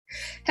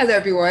Hello,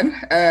 everyone,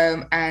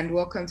 and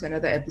welcome to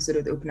another episode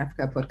of the Open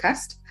Africa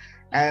podcast.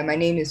 My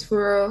name is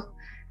Furo,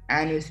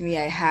 and with me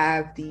I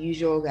have the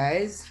usual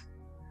guys.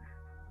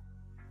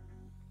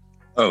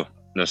 Oh,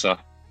 no, sir.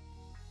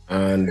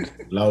 And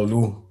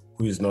Laulu,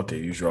 who is not a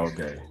usual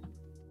guy.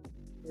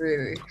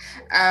 Really.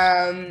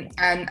 And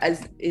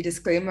as a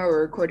disclaimer,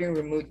 we're recording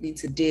remotely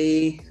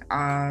today.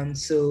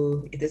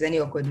 So if there's any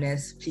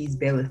awkwardness, please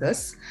bear with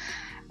us.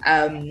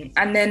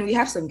 And then we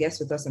have some guests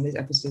with us on this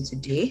episode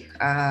today.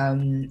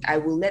 I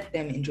will let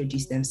them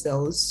introduce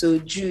themselves. So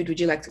Jude,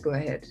 would you like to go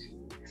ahead?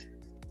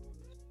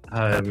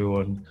 Hi,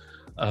 everyone.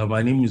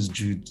 My name is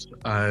Jude.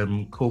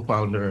 I'm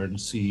co-founder and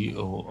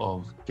CEO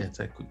of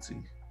Get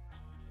Equity.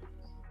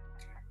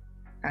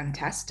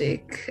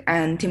 Fantastic.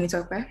 And Timmy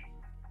Tokwe?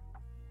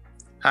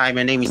 Hi,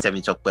 my name is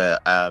Timmy Tokwe.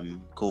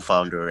 I'm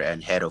co-founder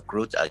and head of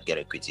growth at Get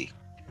Equity.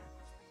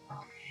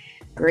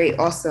 Great,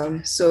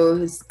 awesome. So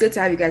it's good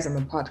to have you guys on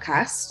the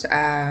podcast.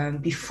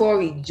 Before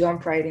we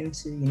jump right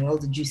into all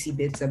the juicy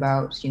bits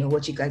about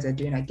what you guys are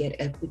doing at Get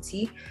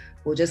Equity,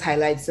 we'll just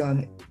highlight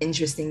some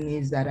interesting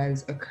news that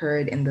has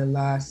occurred in the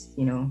last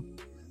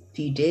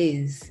few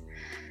days.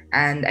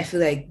 And I feel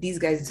like these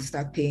guys need to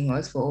start paying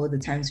us for all the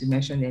times we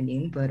mentioned their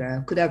name. But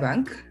Kuda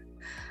Bank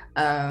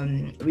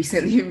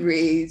recently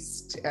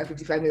raised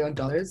 $55 million.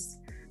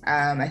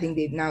 I think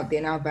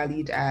they're now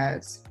valued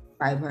at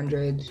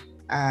 $500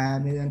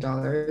 million.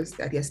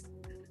 I guess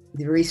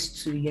the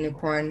race to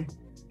unicorn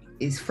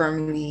is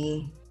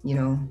firmly,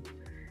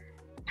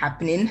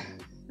 happening.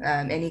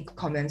 Any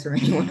comments from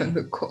anyone on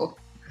the call?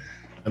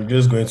 I'm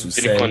just going to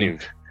say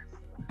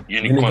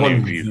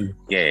Unicorn review.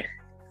 Yeah.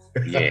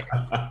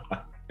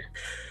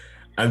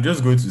 I'm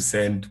just going to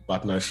send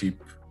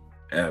partnership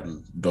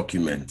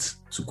documents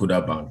to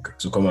Kuda Bank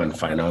to come and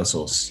finance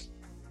us,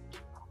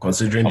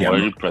 considering I'm the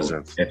already amount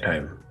present. of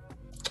airtime.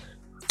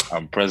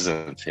 I'm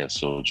present here,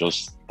 so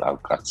I'll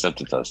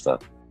accept it as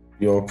that.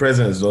 Your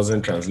presence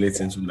doesn't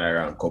translate into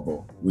Naira and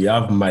Kobo. We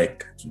have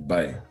mic to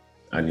buy,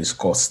 and it's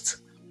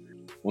cost.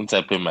 Once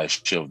I pay my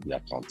share of the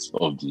account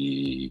of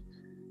the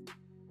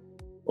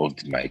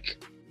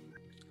mic.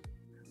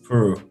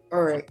 Furo,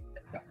 All right.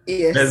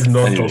 Yes. let's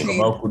not Anyway. talk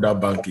about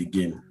Kuda Bank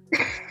again.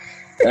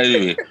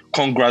 Anyway,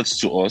 congrats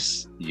to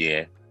us.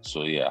 Yeah.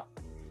 So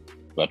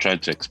we're trying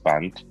to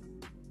expand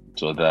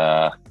to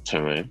other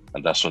terrain,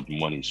 and that's what the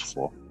money is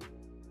for.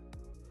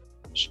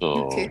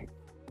 So Okay.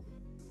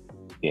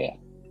 yeah.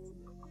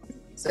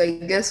 So I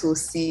guess we'll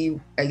see,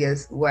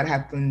 what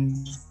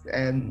happens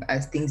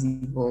as things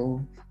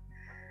evolve.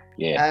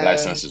 Yeah,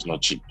 license is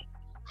not cheap.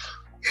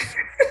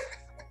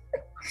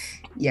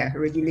 Yeah,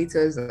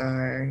 regulators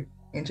are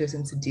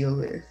interesting to deal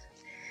with.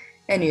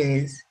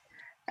 Anyways,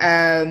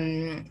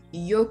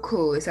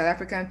 Yoko, a South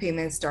African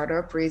payment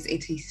startup, raised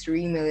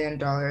 $83 million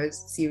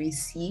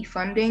Series C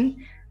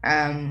funding.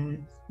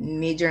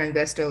 Major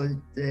investor was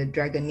the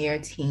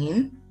Dragoneer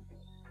team.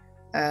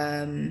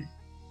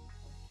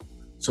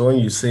 So when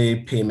you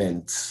say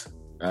payments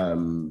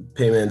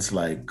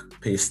like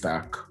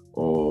Paystack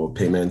or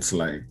payments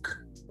like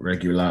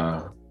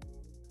regular.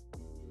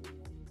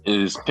 It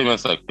is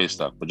payments like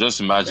Paystack, but just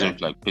imagine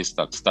if like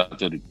Paystack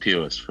started with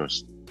POS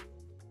first.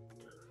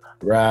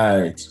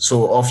 Right.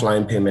 So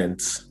offline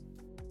payments.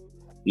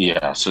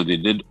 Yeah, so they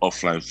did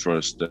offline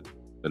first,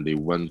 and they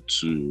went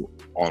to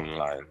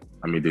online.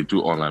 I mean, they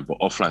do online, but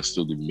offline is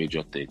still the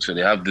major thing. So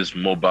they have this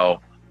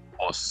mobile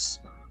POS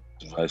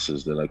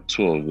devices. They're like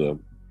two of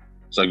them.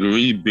 It's like a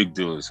really big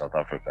deal in South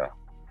Africa.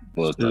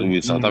 But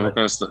with South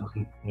Africans,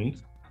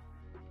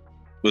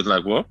 with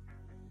like what?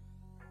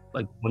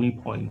 Like money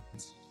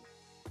points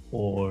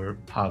or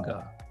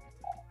Paga.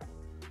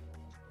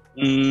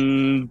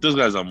 Those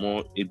guys are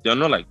more. They're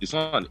not like, it's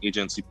not an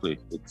agency play.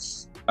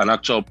 It's an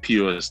actual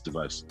POS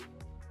device.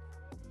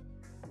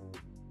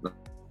 Like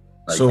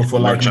so for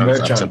merchants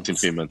accepting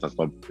payment as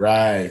well.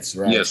 Right.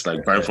 Yes,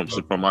 like buying from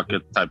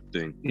supermarket type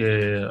thing.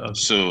 Yeah.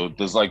 So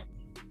there's like,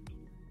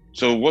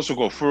 so what's it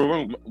called?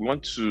 We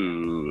went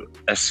to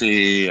SA,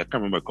 I can't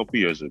remember, a couple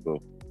years ago.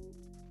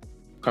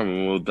 Can't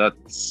remember,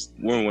 that's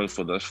when we went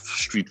for that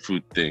street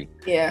food thing.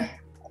 Yeah.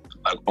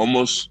 Like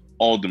almost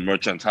all the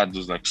merchants had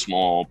those like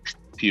small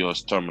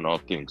POS terminal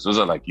things. Those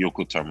are like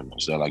Yoko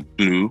terminals. They're like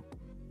blue.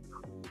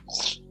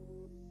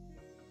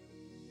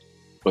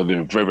 But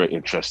they're very, very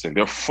interesting.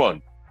 They're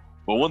fun.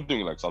 But one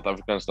thing like South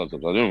African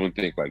startups, I don't even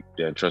think like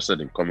they're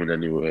interested in coming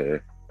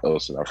anywhere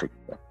else in Africa.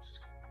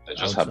 They're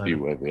just happy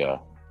where they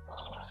are.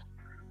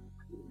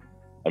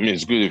 I mean,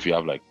 it's good if you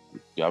have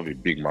a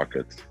big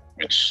market,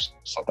 which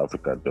South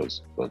Africa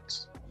does, but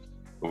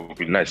it would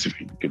be nice if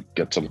you could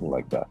get something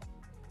like that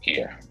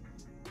here.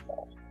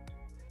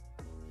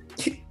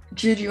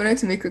 Jude, you wanted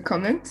to make a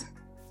comment?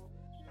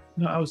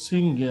 No, I was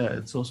saying,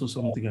 it's also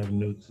something I've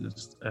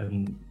noticed,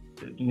 and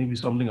maybe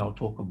something I'll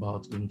talk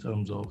about in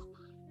terms of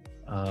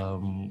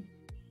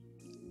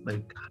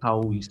like how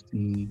we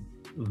see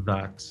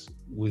that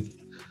with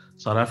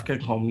South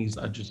African companies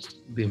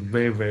they're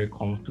very, very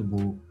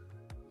comfortable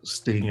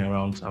staying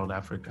around South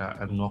Africa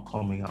and not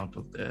coming out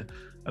of there.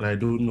 And I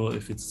don't know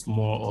if it's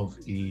more of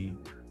a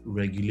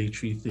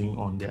regulatory thing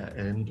on their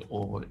end,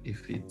 or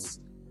if it's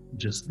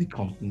just the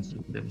companies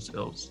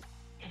themselves.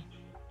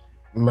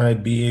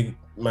 Might be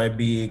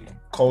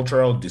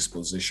cultural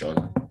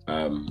disposition,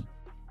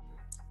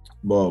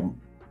 but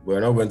we're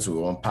not going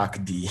to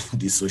unpack the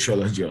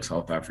sociology of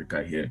South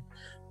Africa here.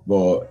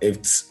 But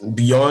it's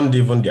beyond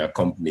even their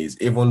companies,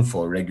 even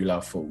for regular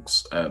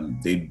folks,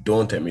 they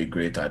don't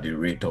emigrate at the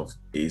rate of,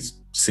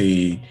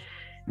 say,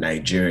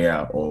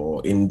 Nigeria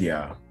or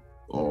India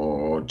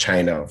or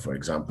China, for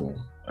example.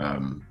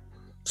 But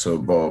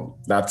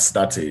that's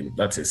a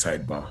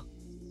sidebar.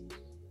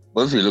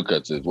 But if you look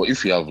at it,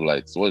 if you have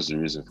lights, what's the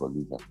reason for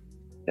leaving?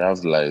 You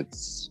have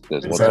lights.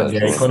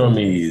 Their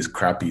economy is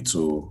crappy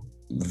too,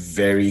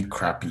 very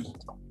crappy.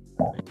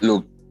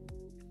 Look,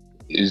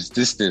 is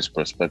this thing's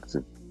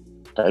perspective?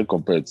 Can you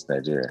compare it to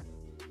Nigeria?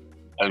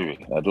 Anyway,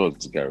 I don't want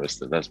to get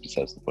arrested. That's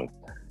besides the point.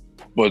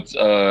 But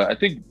I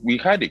think we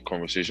had a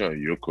conversation on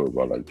Yoko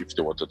about like if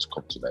they wanted to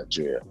come to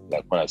Nigeria.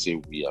 Like when I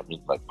say we, I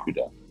mean like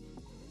Kuda.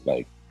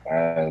 Like,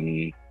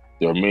 and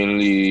they were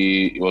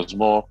mainly, it was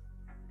more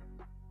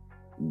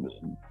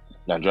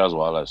Nigeria's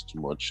Wahala is too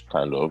much,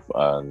 kind of.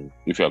 And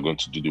if you are going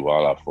to do the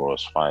Wahala for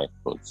us, fine.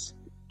 But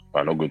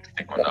we're not going to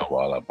take on that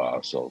Wahala by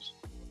ourselves.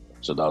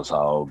 So that's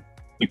how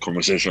the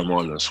conversation more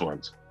or less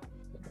went.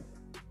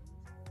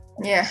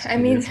 Yeah, I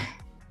mean,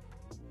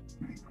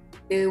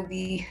 they'll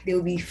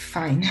be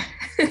fine.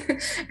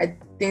 I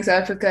think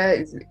South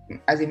Africa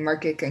as a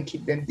market can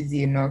keep them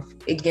busy enough.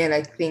 Again,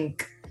 I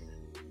think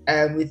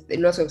with a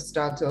lot of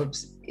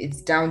startups,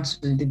 it's down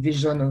to the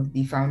vision of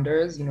the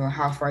founders,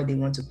 how far they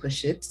want to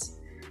push it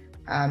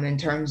in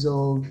terms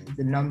of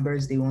the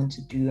numbers they want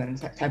to do and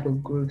the type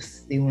of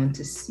growth they want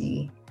to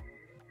see.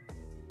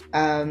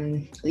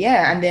 And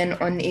then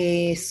on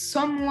a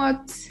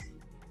somewhat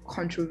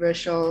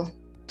controversial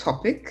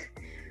topic,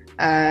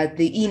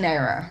 the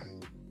e-Naira.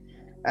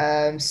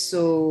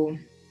 So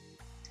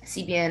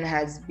CBN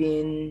has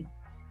been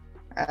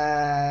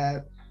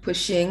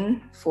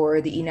pushing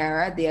for the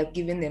e-Naira. They have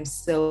given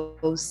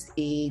themselves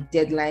a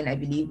deadline, I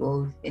believe,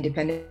 of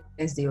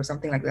Independence Day or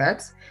something like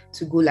that,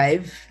 to go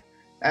live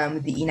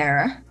with the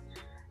e-Naira.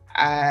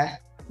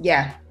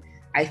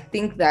 I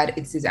think that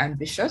it is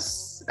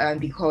ambitious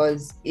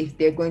because if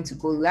they're going to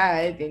go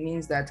live, it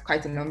means that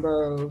quite a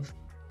number of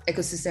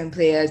ecosystem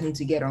players need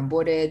to get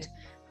onboarded.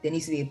 There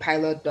needs to be a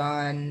pilot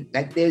done.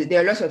 Like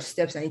there are lots of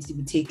steps that need to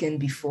be taken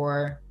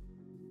before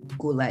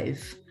go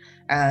live.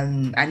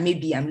 And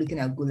maybe I'm looking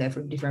at go live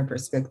from a different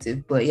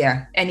perspective. But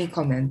yeah, any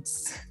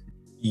comments?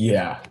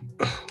 Yeah,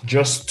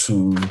 just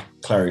to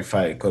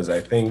clarify, because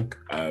I think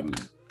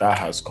that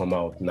has come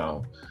out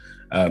now.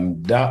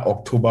 That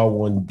October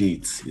 1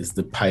 date is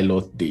the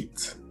pilot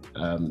date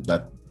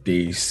that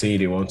they say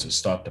they want to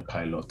start the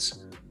pilot.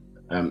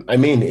 I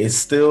mean, it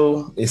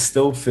still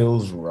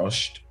feels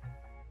rushed.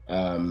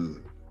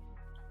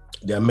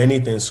 There are many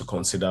things to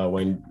consider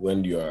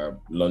when you are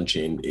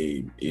launching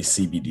a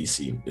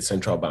CBDC, a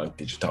central bank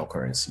digital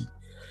currency.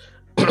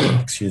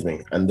 Excuse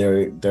me. And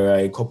there are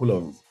a couple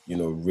of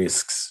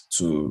risks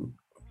to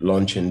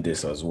launching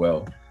this as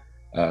well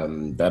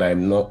that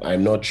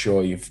I'm not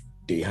sure if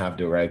they have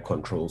the right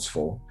controls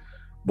for.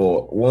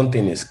 But one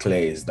thing is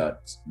clear is that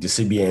the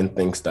CBN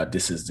thinks that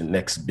this is the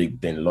next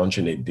big thing,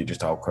 launching a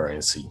digital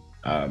currency.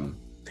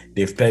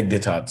 They've pegged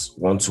it at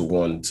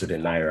 1-to-1 to the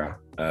Naira,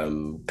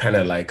 kind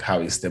of like how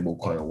a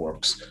stablecoin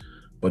works.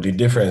 But the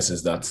difference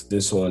is that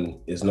this one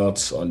is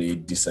not on a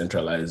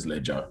decentralized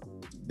ledger.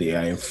 They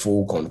are in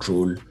full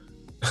control.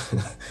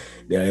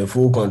 They are in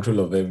full control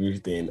of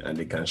everything and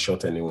they can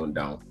shut anyone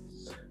down.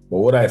 But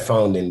what I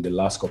found in the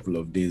last couple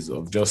of days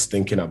of just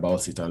thinking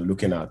about it and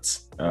looking at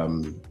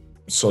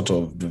sort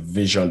of the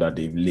vision that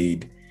they've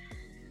laid,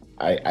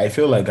 I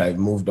feel like I've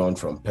moved on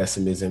from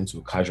pessimism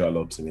to casual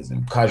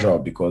optimism. Casual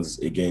because,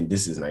 again,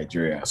 this is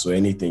Nigeria. So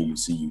anything you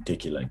see, you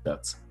take it like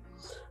that.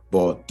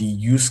 But the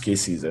use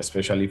cases,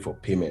 especially for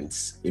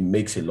payments, it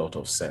makes a lot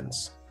of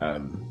sense.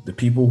 The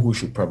people who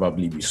should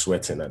probably be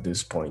sweating at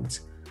this point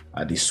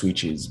are the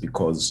switches,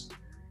 because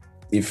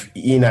if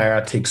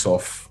e-Naira takes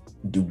off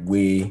the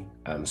way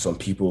some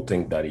people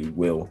think that it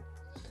will,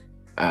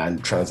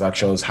 and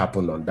transactions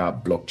happen on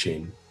that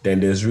blockchain, then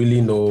there's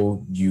really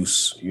no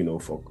use,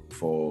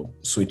 for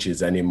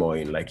switches anymore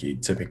in like a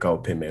typical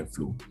payment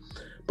flow.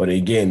 But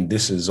again,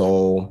 this is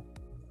all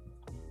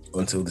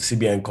until the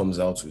CBN comes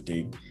out with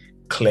a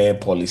clear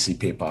policy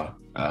paper.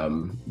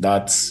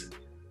 That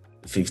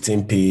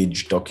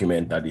 15-page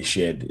document that they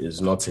shared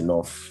is not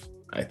enough,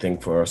 I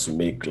think, for us to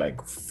make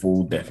like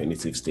full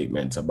definitive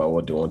statements about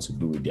what they want to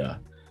do with their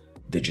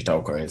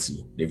digital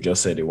currency. They've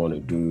just said they want to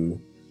do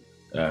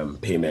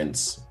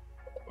payments,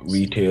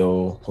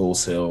 retail,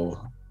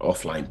 wholesale,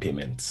 offline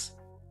payments.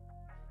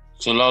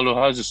 So Lalo,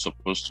 how is it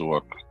supposed to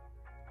work?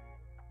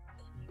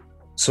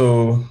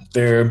 So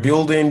they're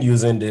building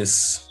using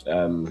this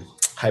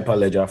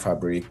Hyperledger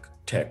Fabric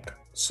tech.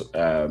 So,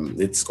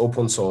 it's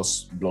open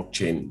source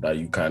blockchain that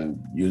you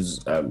can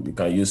use. You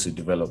can use to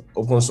develop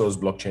open source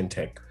blockchain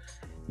tech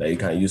that you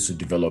can use to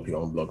develop your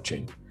own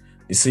blockchain.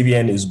 The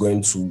CBN is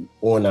going to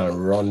own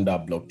and run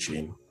that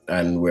blockchain,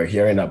 and we're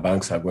hearing that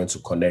banks are going to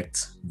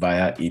connect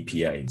via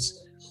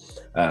APIs.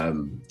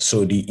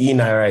 So the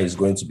e-Naira is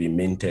going to be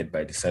minted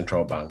by the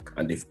central bank,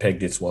 and they've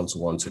pegged it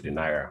one-to-one to the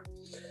Naira.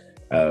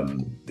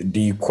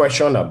 The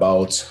question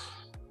about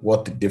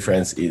what the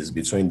difference is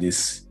between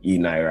this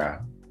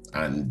e-Naira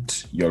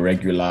and your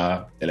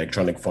regular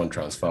electronic fund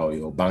transfer or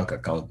your bank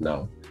account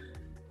now,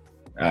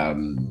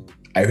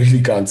 I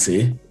really can't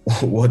say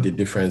what the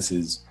difference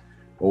is.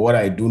 But what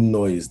I do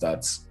know is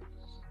that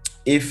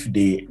if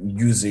they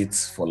use it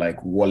for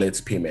like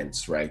wallet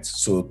payments, right?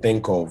 So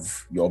think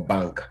of your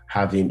bank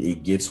having a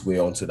gateway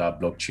onto that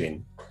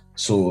blockchain.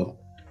 So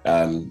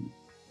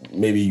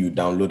maybe you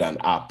download an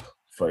app,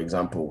 for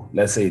example,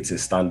 let's say it's a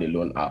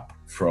standalone app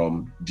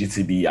from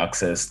GTB,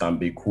 Access,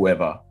 Stanbic,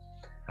 whoever,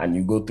 and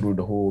you go through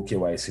the whole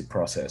KYC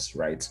process,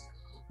 right?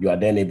 You are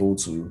then able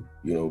to,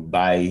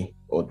 buy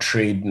or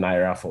trade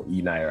Naira for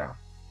e-Naira,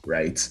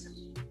 right?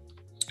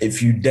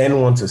 If you then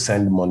want to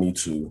send money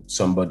to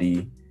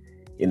somebody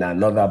in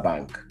another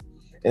bank,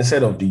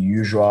 instead of the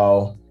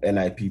usual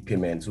NIP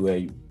payments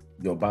where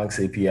your bank's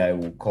API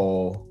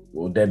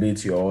will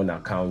debit your own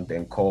account,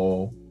 then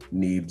call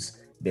NIBS,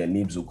 then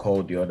NIBS will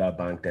call the other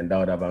bank, then the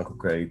other bank will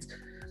credit.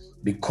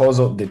 Because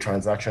of the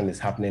transaction is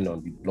happening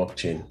on the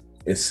blockchain,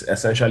 it's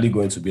essentially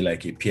going to be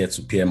like a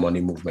peer-to-peer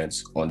money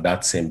movement on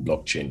that same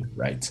blockchain,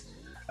 right?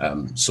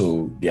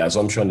 So the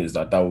assumption is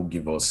that will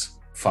give us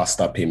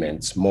faster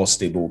payments, more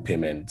stable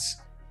payments,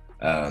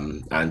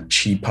 and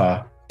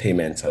cheaper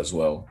payments as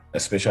well,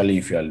 especially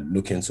if you're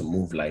looking to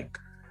move like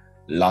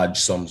large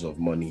sums of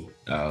money.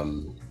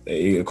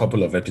 A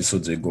couple of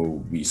episodes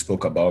ago, we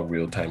spoke about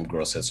real-time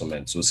gross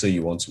settlement. So say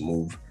you want to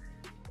move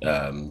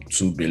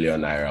 2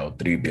 billion Naira or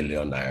 3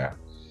 billion Naira.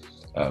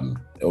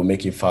 It will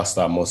make it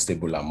faster, more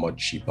stable, and much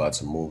cheaper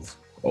to move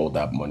all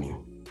that money.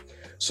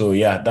 So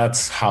yeah,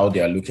 that's how they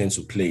are looking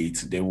to play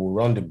it. They will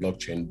run the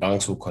blockchain,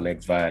 banks will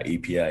connect via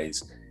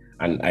APIs,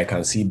 and I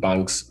can see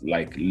banks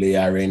like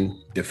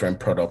layering different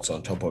products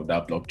on top of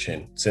that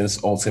blockchain,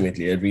 since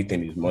ultimately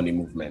everything is money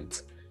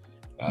movement.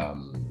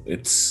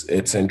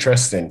 It's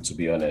interesting, to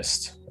be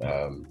honest.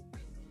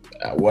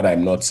 What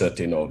I'm not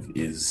certain of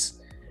is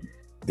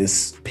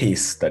this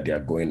pace that they are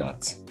going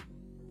at.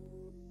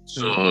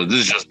 So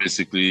this is just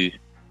basically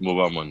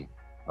mobile money,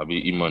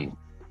 e-money.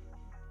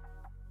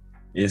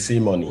 It's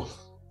e-money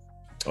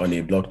on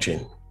a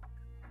blockchain.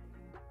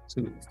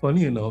 So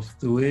funny enough,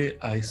 the way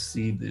I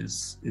see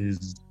this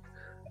is,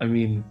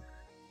 I'm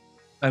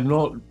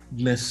not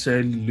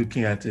necessarily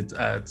looking at it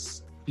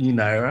as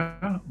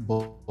e-Naira,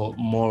 but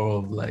more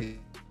of like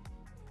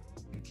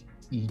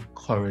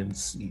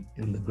e-currency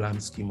in the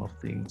grand scheme of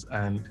things.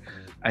 And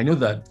I know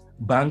that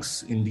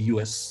banks in the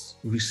US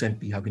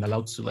recently have been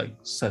allowed to like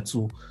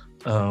settle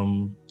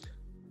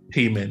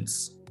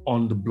payments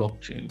on the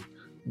blockchain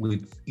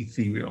with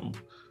Ethereum.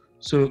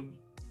 So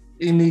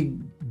in a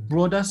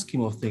broader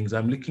scheme of things,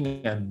 I'm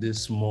looking at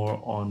this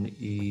more on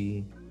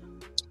a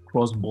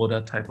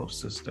cross-border type of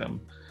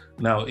system.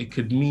 Now, it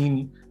could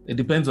mean, it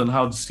depends on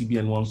how the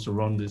CBN wants to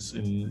run this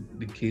in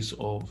the case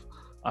of,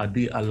 are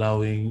they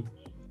allowing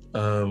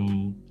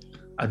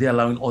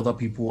other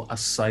people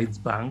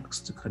aside banks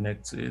to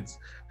connect to it?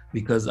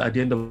 Because at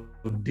the end of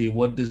the day,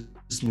 what this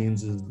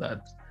means is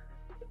that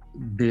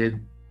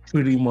they're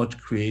pretty much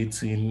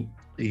creating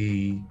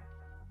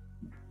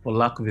for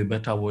lack of a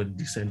better word,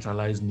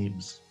 decentralized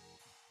NIBS,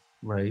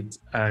 right?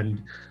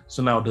 And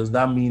so now, does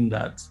that mean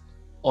that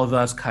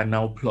others can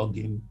now plug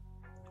in,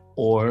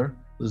 or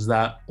is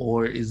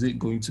it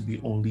going to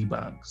be only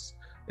banks?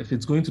 If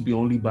it's going to be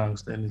only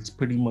banks, then it's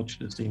pretty much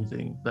the same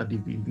thing that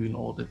they've been doing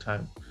all the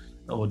time,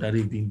 or that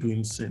they've been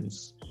doing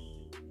since.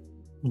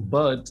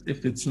 But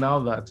if it's now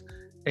that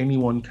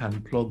anyone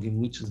can plug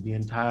in, which is the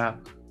entire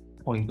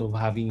point of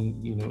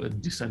having, a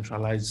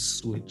decentralized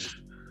switch,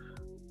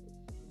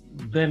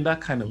 then that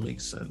kind of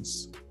makes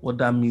sense. What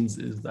that means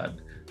is that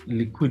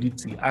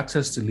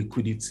access to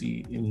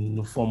liquidity in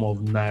the form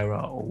of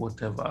Naira or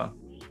whatever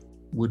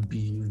would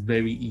be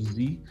very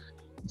easy.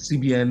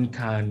 CBN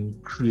can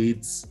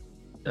create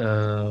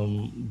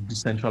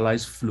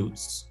decentralized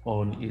floats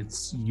on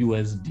its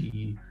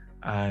USD,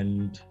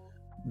 and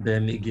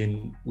then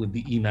again with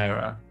the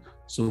e-Naira,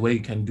 so where you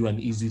can do an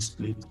easy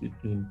split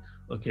between,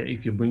 okay,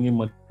 if you're bringing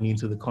money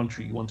into the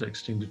country, you want to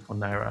exchange it for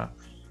Naira,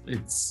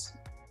 it's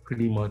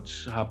pretty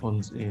much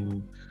happens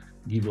in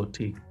give or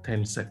take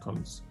 10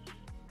 seconds.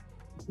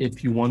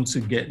 If you want to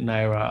get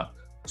Naira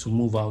to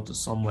move out to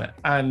somewhere,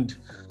 and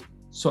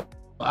so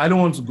I don't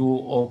want to go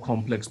all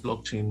complex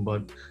blockchain,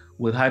 but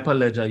with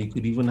Hyperledger, you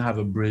could even have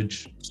a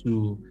bridge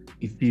to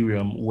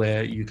Ethereum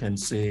where you can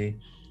say,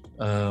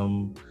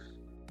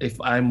 if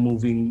I'm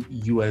moving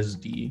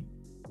USD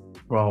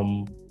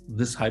from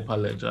this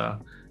Hyperledger,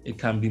 it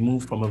can be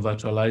moved from a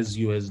virtualized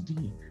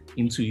USD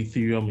into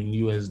Ethereum in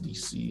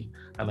USDC,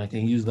 and I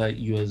can use that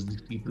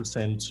USDC to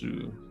send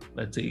to,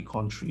 let's say, a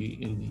country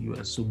in the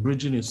US. So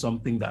bridging is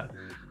something that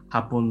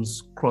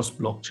happens cross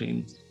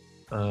blockchains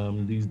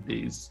these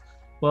days.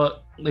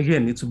 But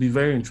again, it will be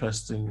very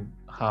interesting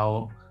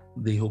how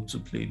they hope to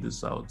play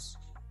this out.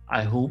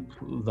 I hope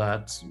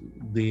that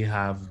they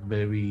have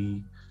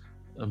very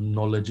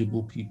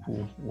knowledgeable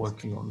people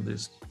working on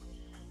this.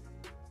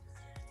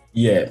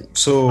 Yeah.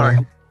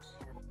 So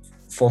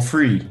for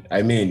free,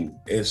 I mean,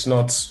 it's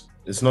not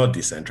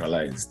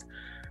decentralized.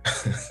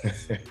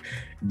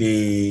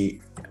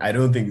 I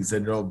don't think the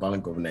Central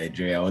Bank of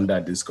Nigeria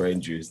under this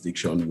current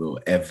jurisdiction will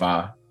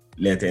ever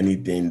let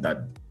anything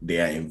that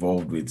they are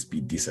involved with be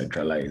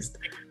decentralized.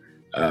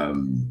 I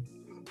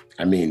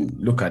mean,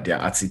 look at their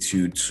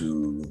attitude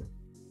to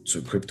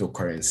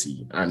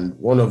cryptocurrency. And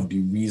one of the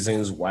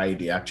reasons why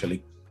they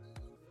actually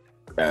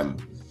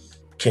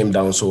came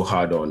down so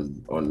hard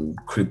on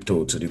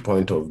crypto to the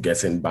point of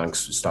getting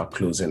banks to start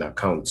closing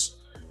accounts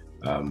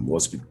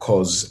was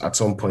because at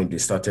some point they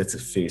started to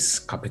face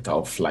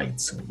capital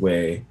flight,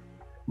 where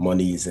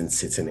money isn't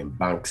sitting in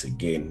banks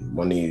again.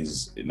 Money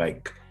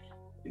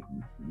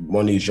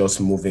is just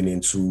moving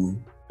into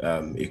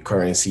a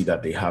currency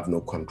that they have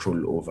no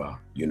control over,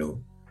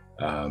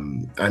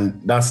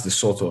 and that's the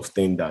sort of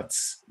thing that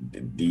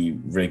the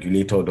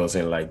regulator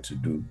doesn't like to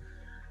do.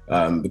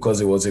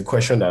 Because it was a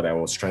question that I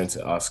was trying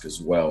to ask as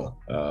well.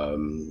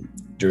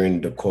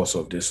 During the course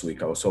of this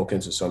week, I was talking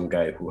to some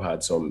guy who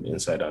had some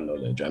insider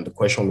knowledge, and the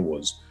question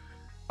was,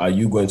 are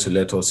you going to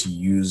let us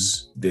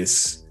use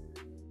this,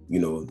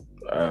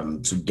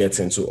 to get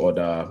into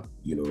other,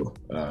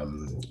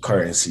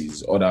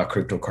 currencies, other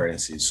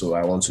cryptocurrencies? So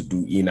I want to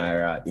do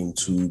eNaira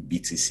into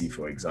BTC,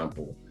 for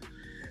example.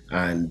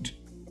 And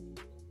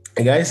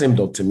the guy seemed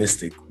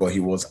optimistic, but he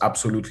was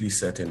absolutely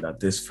certain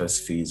that this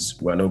first phase,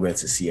 we're not going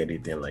to see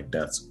anything like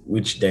that,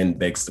 which then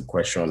begs the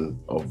question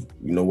of,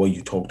 what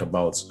you talked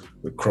about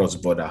with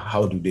cross-border.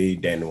 How do they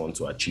then want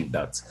to achieve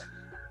that,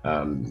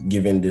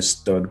 given this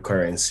third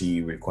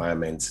currency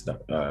requirement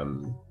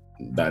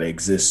that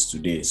exists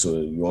today?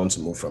 So you want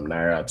to move from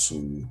Naira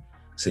to,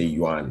 say,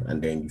 Yuan,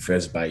 and then you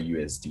first buy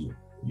USD.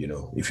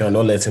 If you're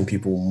not letting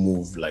people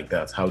move like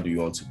that, how do you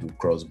want to do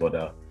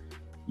cross-border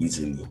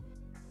easily?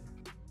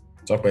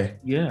 Okay.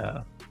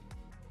 Yeah.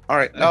 All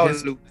right. Now,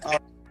 look.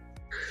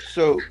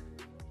 So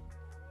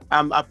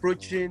I'm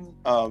approaching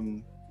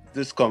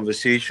this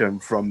conversation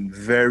from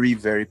very,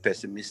 very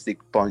pessimistic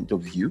point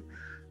of view,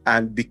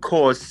 and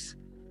because,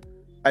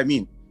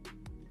 when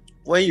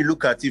you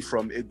look at it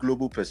from a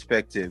global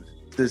perspective,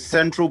 the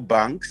central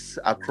banks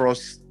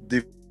across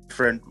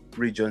different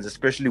regions,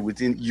 especially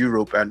within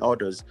Europe and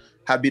others,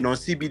 have been on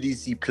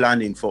CBDC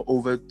planning for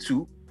over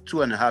two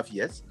and a half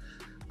years.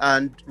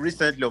 And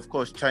recently, of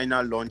course,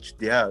 China launched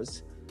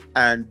theirs,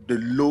 and the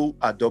low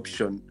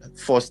adoption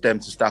forced them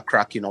to start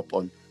cracking up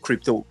on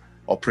crypto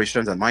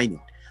operations and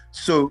mining.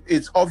 So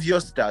it's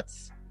obvious that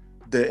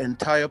the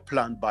entire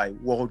plan by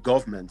world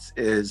governments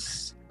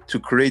is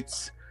to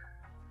create,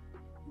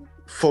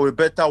 for a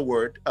better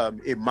word,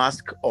 a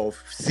mask of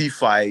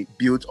CeFi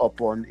built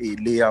upon a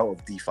layer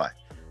of DeFi.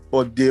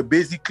 But they're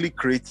basically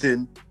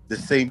creating the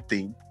same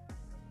thing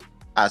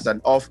as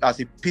a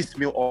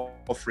piecemeal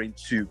offering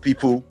to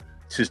people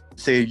to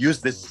say, use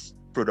this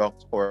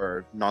product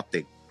or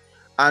nothing.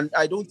 And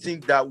I don't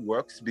think that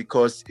works,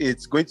 because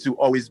it's going to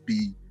always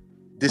be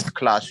this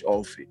clash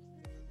of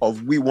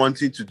we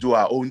wanting to do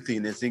our own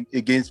thing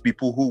against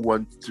people who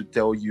want to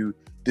tell you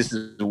this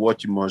is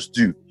what you must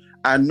do.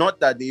 And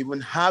not that they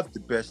even have the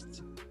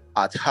best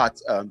at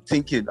heart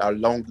thinking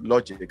along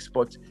logics,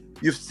 but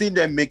you've seen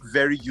them make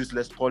very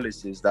useless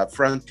policies that,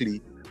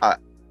 frankly,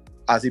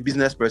 as a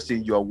business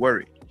person, you are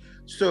worried.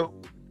 So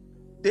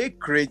they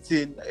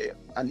creating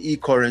an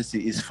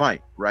e-currency is fine,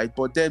 right?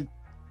 But then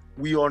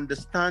we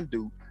understand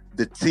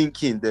the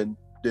thinking, the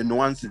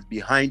nuances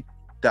behind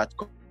that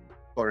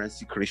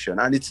currency creation,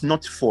 and it's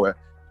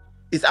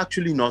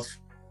actually not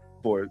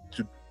for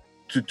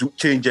to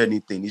change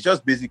anything. It's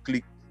just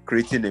basically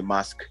creating a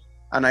mask,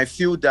 and I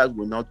feel that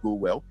will not go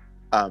well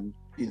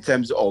in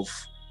terms of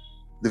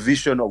the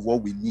vision of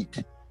what we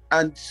need.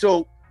 And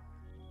so,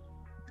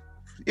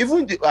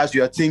 even as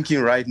you are thinking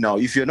right now,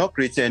 if you're not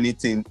creating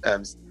anything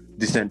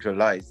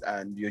decentralized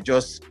and you're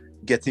just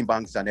getting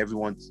banks and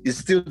everyone, it's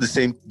still the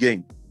same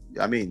game.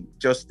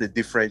 Just a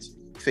different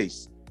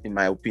face, in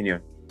my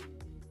opinion.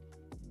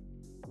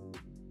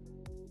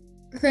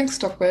 Thanks,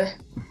 Tokwe.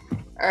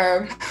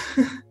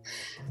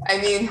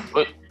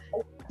 Wait,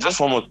 just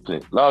one more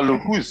thing. Now,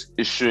 look, who is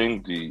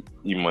issuing the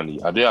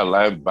e-money? Are they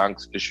allowing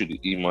banks issue the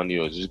e-money,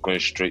 or is it going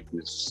straight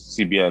with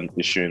CBN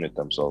issuing it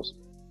themselves?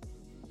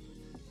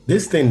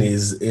 This thing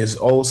is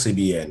all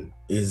CBN.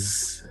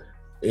 Is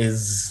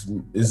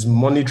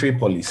monetary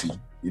policy.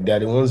 They're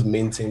the ones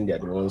maintaining, they're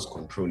the ones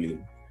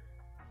controlling.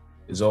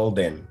 It's all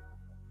them.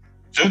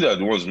 So they're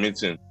the ones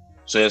maintaining.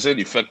 So you said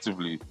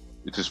effectively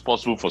it is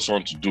possible for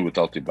someone to do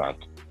without a bank?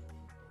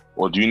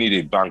 Or do you need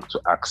a bank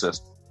to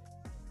access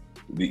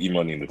the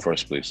e-money in the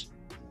first place?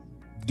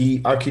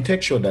 The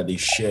architecture that they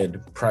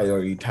shared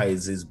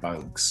prioritizes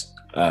banks.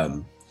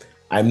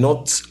 I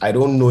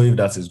don't know if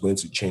that is going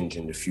to change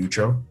in the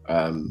future,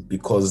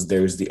 because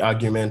there is the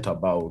argument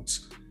about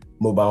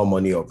mobile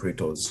money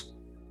operators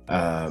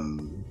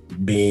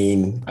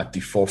being at the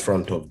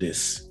forefront of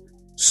this.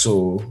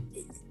 So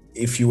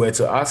if you were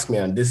to ask me,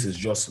 and this is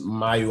just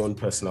my own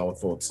personal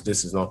thoughts,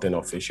 this is nothing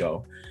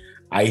official,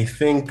 I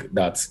think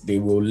that they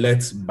will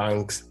let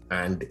banks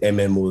and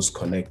MMOs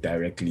connect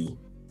directly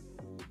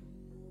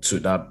to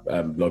that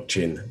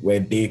blockchain where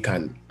they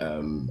can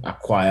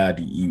acquire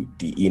the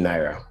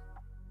e-Naira.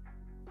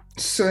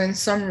 So in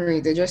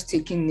summary, they're just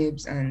taking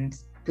nibs and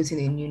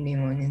putting a new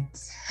name on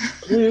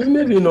it.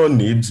 Maybe not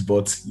nibs,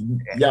 but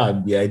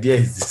yeah, the idea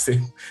is the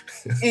same.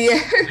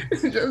 Yeah.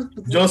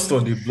 just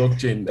on the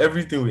blockchain.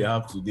 Everything we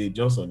have today,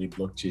 just on the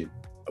blockchain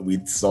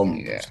with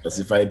some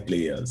specified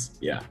players.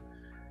 Yeah.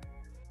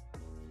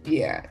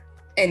 Yeah.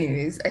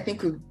 Anyways, I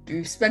think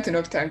we've spent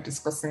enough time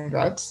discussing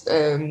that.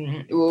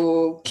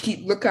 We'll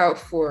keep lookout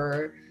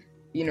for,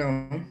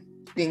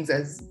 things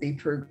as they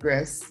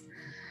progress.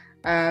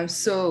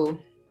 So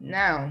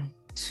now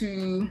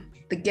to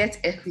the Get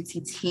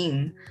Equity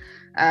team.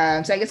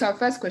 So I guess our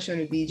first question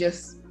would be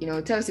just,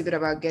 tell us a bit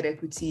about Get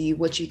Equity,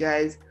 what you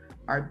guys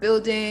are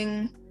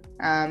building,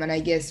 and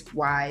I guess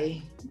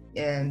why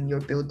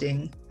you're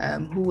building.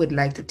 Who would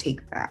like to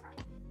take that?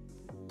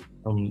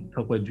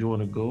 Tokwe, do you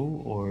want to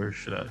go or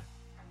should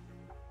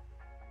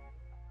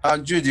I?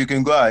 Jude, you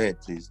can go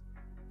ahead, please.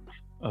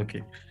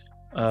 Okay.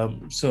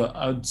 So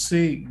I would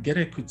say Get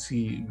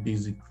Equity,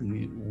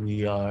 basically,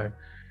 we are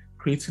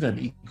creating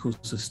an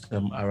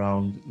ecosystem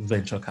around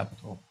venture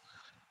capital.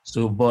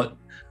 So, but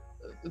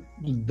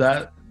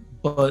let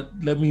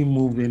me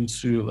move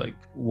into like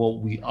what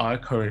we are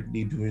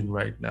currently doing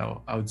right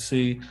now. I would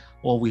say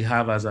what we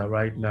have as of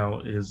right now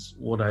is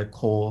what I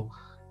call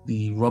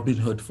the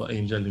Robinhood for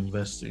angel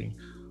investing.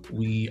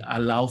 We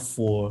allow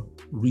for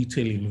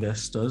retail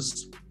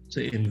investors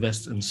to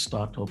invest in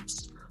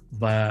startups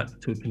via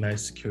tokenized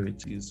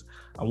securities.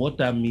 And what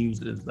that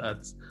means is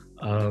that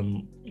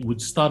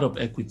with startup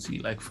equity,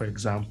 like for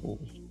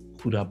example,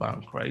 Kuda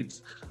Bank, right?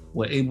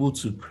 We're able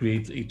to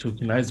create a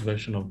tokenized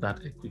version of that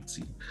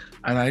equity.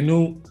 And I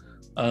know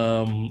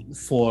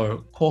for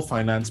core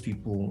finance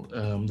people,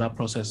 that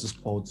process is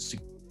called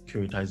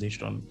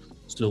securitization.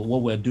 So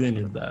what we're doing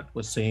is that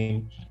we're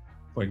saying,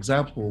 for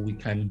example, we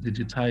can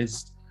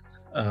digitize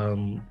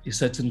a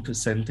certain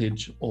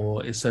percentage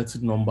or a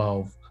certain number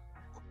of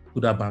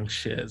Kuda Bank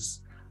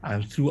shares.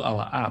 And through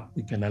our app,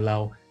 we can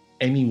allow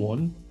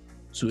anyone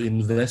to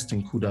invest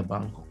in Kuda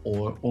Bank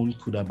or own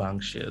Kuda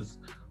Bank shares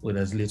with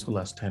as little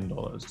as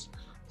 $10.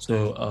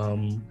 So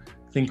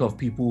think of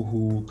people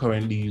who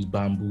currently use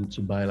Bamboo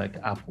to buy like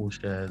Apple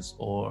shares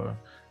or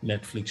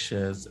Netflix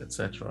shares,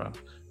 etc.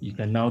 You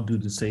can now do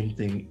the same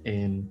thing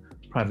in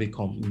private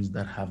companies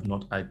that have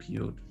not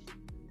IPO'd.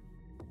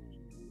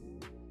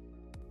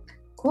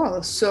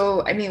 Cool.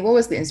 So, I mean, what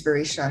was the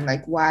inspiration?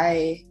 Like,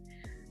 why,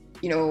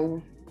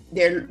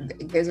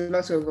 there's a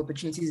lot of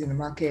opportunities in the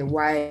market.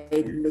 Why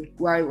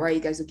are you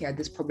guys looking at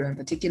this problem in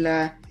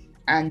particular?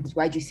 And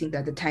why do you think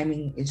that the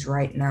timing is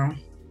right now?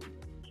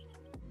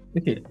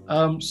 Okay.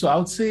 So I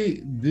would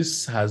say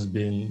this has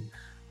been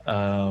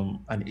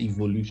an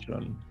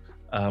evolution.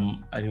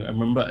 I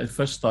remember I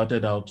first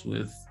started out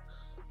with,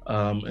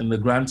 in the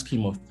grand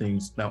scheme of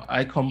things. Now,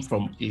 I come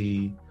from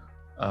a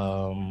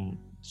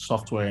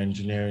software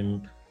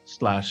engineering /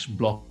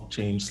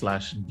 blockchain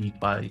 /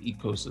 DeFi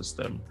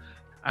ecosystem.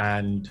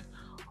 And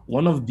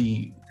one of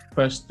the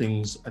first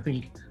things, I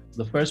think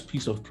the first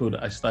piece of code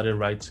I started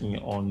writing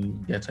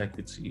on Get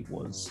Equity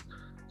was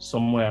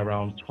somewhere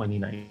around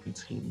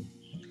 2019.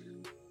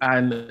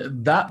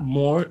 And that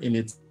more in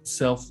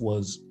itself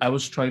was, I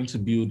was trying to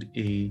build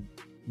a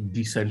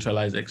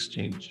decentralized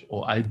exchange,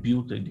 or I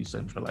built a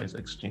decentralized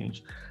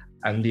exchange.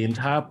 And the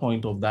entire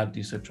point of that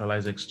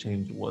decentralized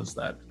exchange was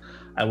that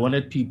I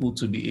wanted people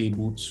to be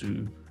able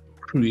to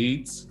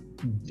create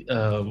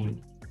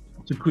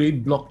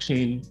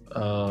blockchain,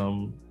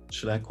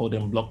 should I call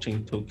them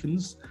blockchain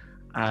tokens,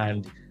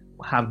 and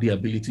have the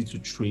ability to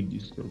trade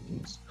these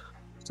tokens.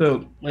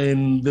 So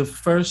in the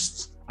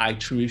first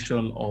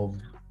iteration of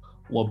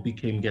what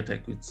became Get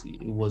Equity,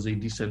 it was a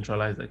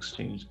decentralized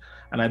exchange.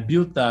 And I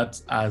built that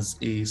as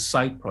a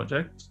side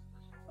project.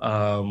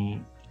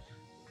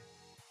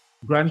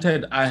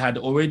 Granted, I had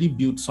already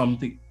built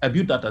something, I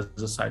built that as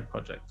a side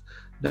project.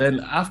 Then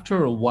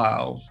after a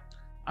while,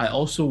 I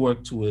also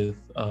worked with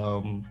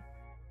a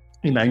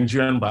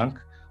Nigerian bank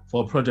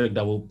for a project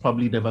that will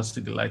probably never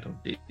see the light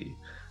of day.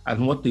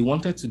 And what they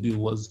wanted to do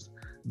was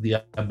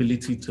the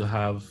ability to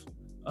have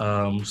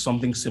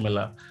something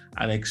similar,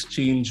 an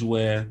exchange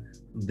where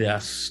their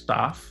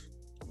staff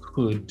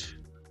could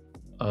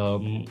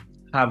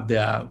have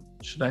their,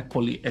 should I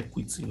call it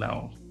equity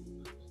now?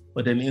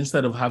 But then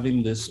instead of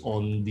having this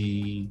on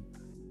the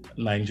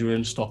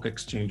Nigerian Stock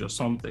Exchange or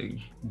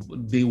something,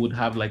 they would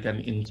have like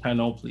an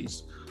internal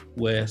place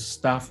where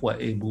staff were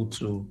able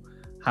to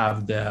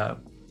have their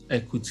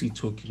equity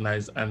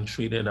tokenized and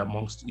traded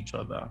amongst each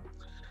other.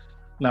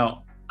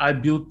 Now, I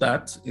built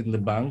that in the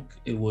bank.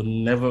 It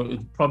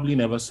probably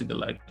never see the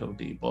light of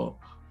day, but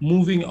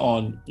moving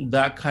on,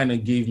 that kind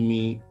of gave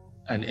me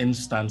an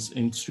instance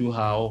into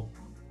how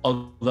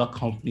other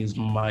companies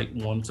might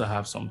want to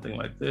have something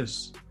like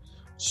this.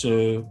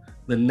 So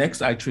the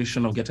next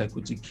iteration of Get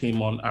Equity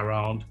came on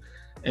around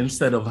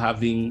instead of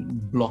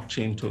having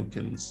blockchain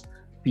tokens,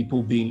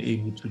 people being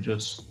able to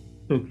just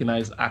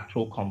tokenize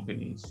actual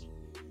companies.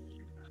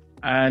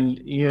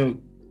 And,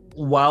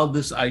 while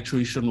this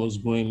iteration was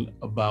going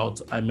about,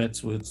 I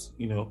met with,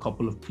 a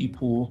couple of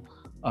people.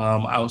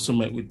 I also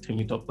met with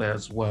Temitope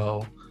as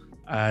well.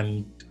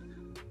 And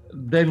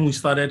then we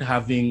started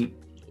having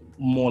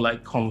more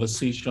like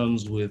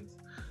conversations with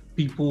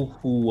people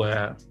who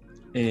were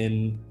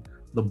in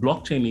the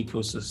blockchain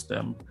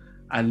ecosystem,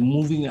 and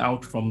moving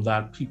out from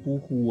that,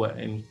 people who were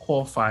in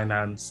core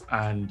finance.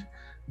 And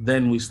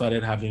then we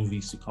started having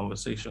VC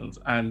conversations.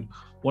 And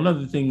one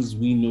of the things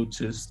we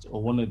noticed,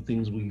 or one of the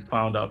things we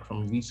found out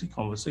from VC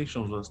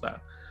conversations, was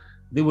that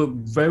they were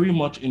very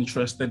much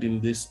interested in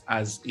this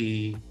as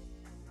an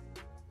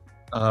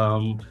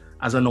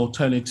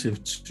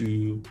alternative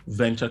to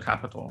venture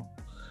capital.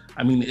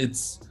 I mean,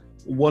 it's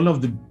one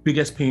of the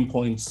biggest pain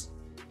points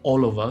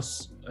all of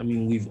us. I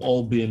mean, we've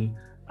all been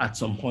at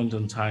some point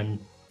in time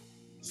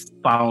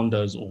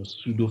founders or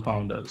pseudo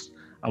founders.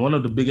 And one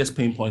of the biggest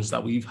pain points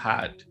that we've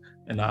had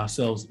in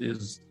ourselves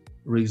is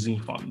raising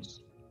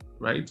funds,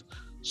 right?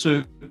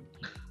 So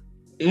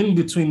in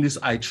between this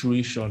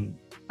iteration,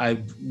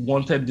 I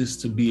wanted this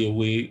to be a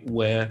way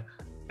where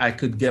I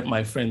could get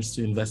my friends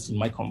to invest in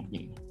my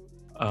company,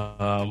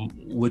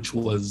 which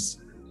was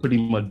pretty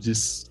much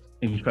this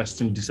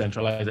interesting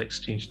decentralized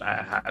exchange that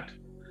I had.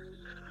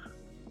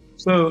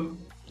 So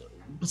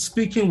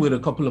speaking with a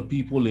couple of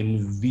people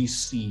in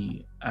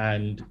VC,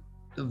 and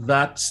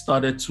that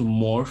started to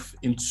morph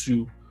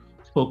into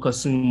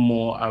focusing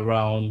more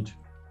around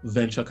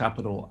venture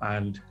capital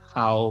and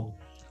how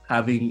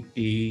having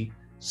a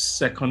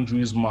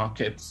secondaries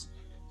market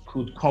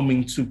could come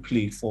into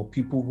play for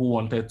people who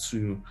wanted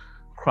to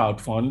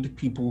crowdfund,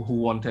 people who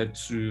wanted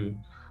to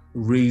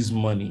raise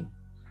money.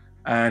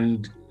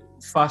 And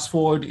fast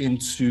forward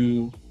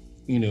into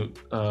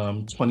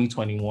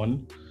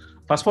 2021,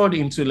 fast forward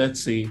into,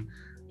 let's say,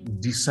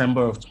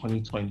 December of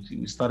 2020,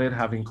 we started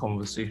having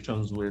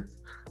conversations with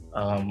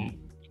a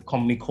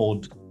company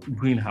called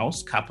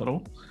Greenhouse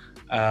Capital.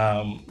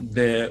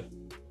 Their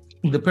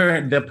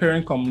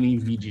parent company,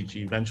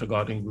 VGG, Venture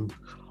Garden Group,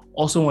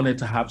 also wanted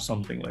to have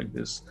something like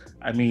this.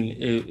 I mean,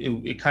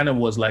 it kind of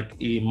was like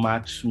a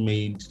match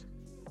made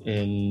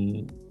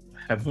in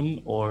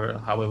heaven, or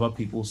however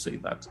people say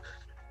that,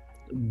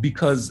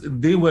 because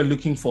they were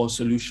looking for a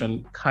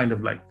solution kind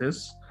of like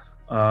this.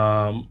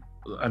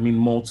 I mean,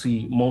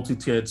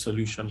 multi-tiered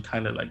solution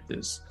kind of like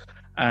this.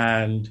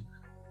 And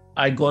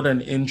I got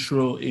an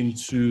intro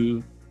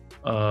into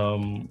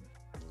Bumi,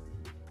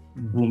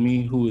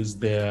 who is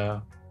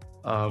their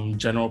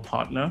general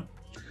partner.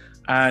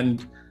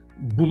 And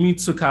Bumi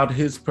took out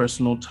his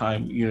personal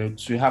time,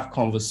 to have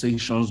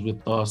conversations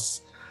with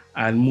us,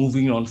 and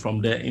moving on from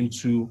there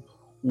into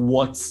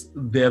what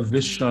their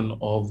vision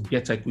of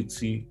Get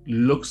Equity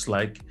looks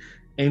like,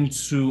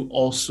 into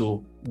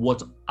also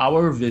what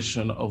our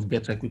vision of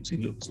Get Equity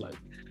looks like.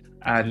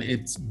 And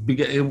it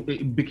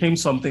became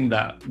something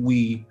that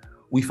we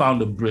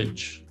found a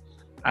bridge.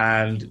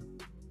 And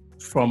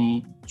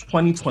from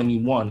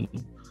 2021,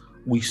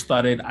 we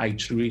started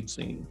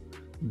iterating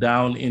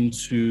down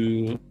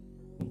into,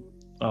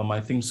 I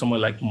think somewhere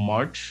like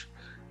March.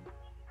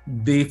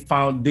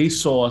 They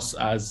saw us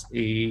as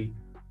a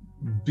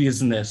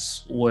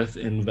business worth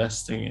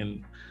investing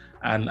in.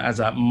 And as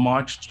at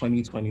March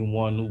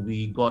 2021,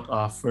 we got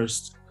our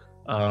first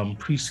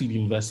pre-seed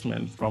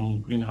investment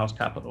from Greenhouse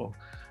Capital.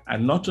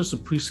 And not just a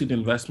pre-seed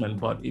investment,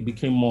 but it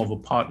became more of a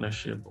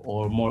partnership,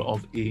 or more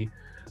of a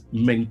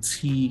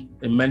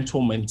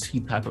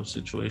mentor-mentee type of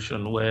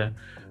situation, where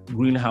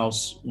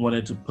Greenhouse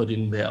wanted to put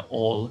in their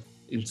all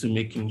into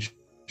making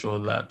sure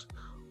that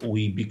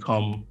we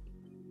become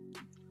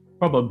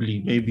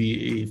probably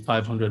maybe a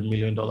 $500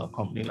 million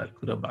company like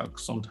Kuda Bank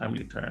sometime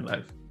later in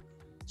life.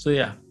 So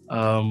yeah,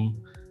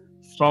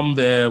 from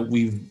there,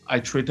 we've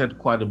iterated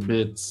quite a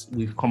bit.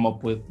 We've come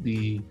up with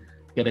the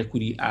Get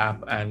Equity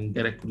app and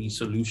Get Equity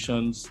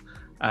solutions.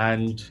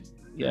 And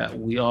yeah,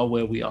 we are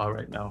where we are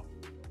right now.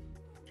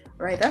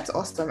 Right, that's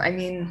awesome. I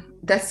mean,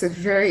 that's a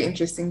very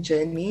interesting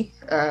journey.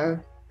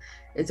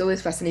 It's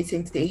always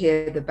fascinating to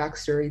hear the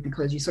backstory,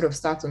 because you sort of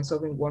start on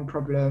solving one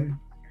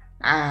problem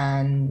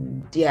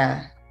and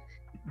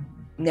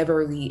never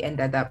really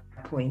end at that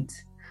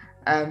point.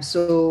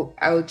 So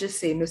I would just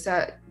say,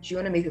 Nusa, do you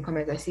want to make a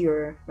comment? I see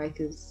your mic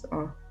is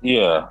on.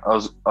 Yeah, I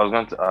was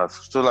going to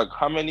ask. So, like,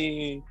 how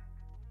many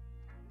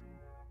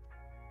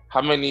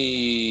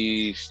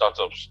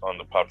startups on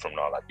the platform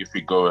now? Like, if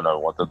we go and I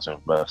wanted to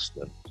invest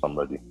in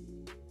somebody,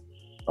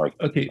 like.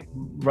 Okay,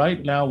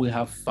 right now we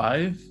have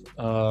 5.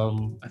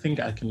 I think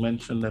I can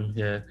mention them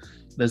here.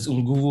 There's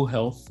Nguvu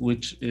Health,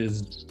 which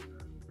is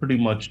pretty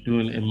much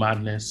doing a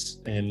madness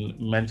in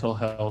mental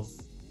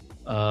health,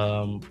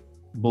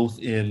 both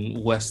in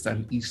West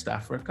and East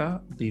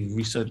Africa. They've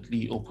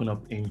recently opened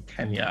up in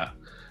Kenya,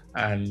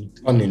 and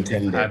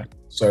unintended.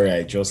 Sorry,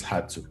 I just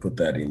had to put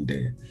that in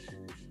there.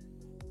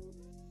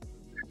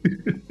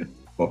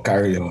 But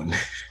carry on.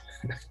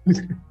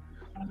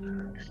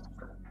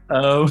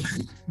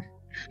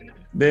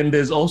 Then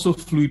there's also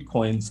Fluid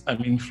Coins. I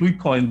mean, Fluid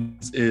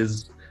Coins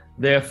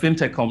they're a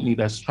fintech company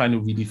that's trying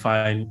to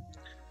redefine.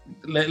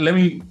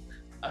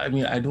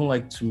 I don't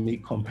like to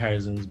make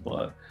comparisons,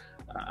 but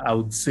I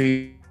would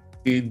say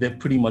they're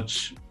pretty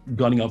much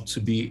gunning up to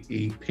be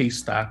a pay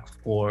stack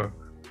for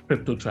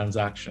crypto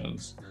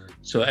transactions.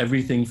 So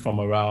everything from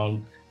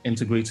around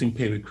integrating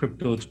pay with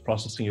crypto to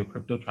processing your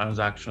crypto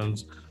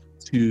transactions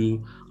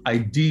to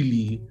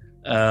ideally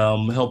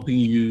helping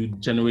you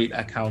generate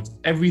accounts,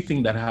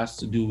 everything that has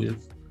to do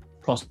with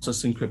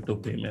processing crypto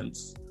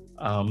payments.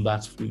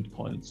 That's Fluid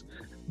Coins.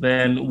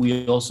 Then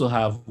we also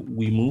have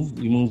WeMove.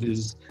 WeMove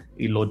is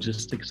a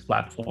logistics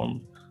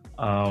platform.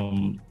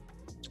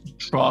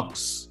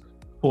 Trucks,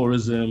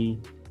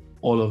 tourism,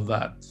 all of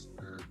that.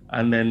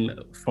 And then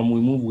from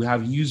WeMove, we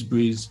have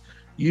UseBreeze.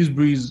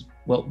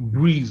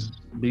 Breeze,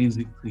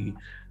 basically,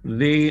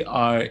 they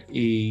are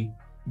a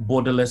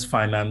borderless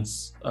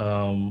finance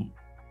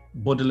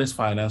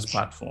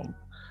platform,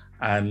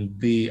 and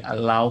they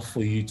allow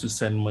for you to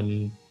send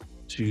money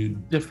to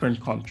different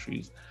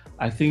countries.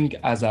 I think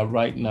as of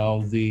right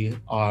now, they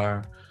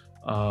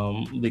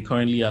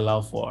currently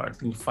allow for, I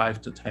think,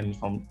 5 to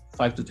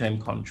 10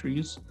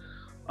 countries.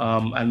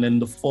 And then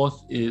the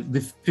fifth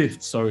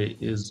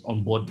is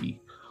Onboardly.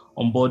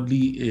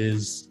 Onboardly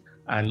is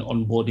an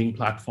onboarding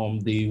platform.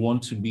 They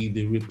want to be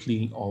the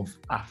Rippling of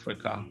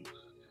Africa.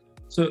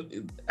 So,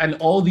 and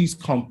all these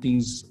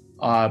companies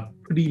are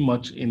pretty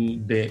much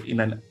in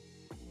an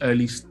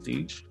early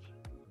stage.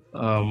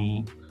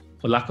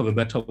 For lack of a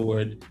better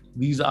word,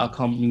 these are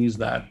companies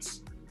that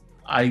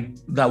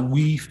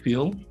we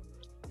feel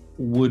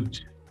would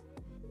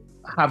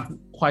have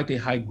quite a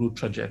high growth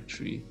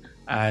trajectory,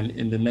 and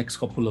in the next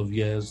couple of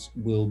years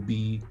will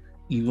be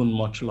even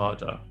much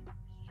larger.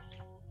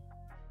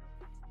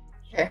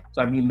 Okay.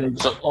 So I mean,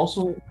 there's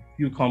also a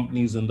few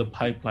companies in the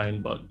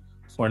pipeline, but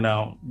for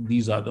now,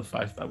 these are the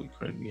 5 that we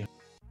currently have.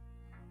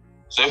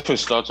 So if a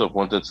startup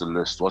wanted to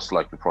list, what's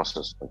like the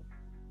process?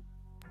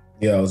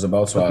 Yeah, I was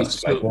about to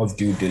ask, what's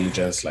due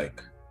diligence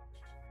like?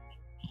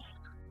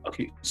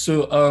 Okay,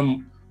 so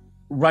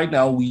right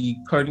now we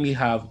currently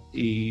have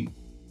an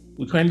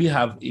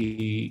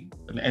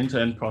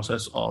end-to-end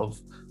process of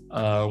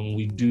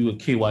we do a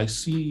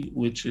KYC,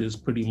 which is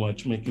pretty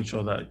much making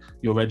sure that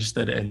your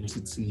registered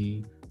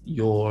entity,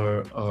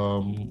 your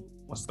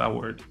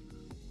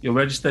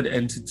registered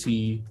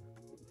entity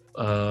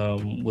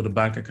with a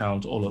bank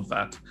account, all of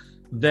that.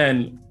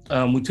 Then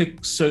we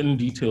take certain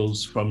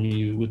details from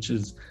you, which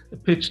is a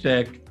pitch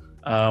deck.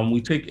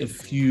 We take a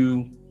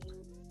few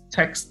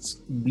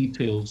text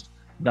details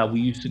that we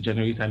use to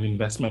generate an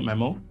investment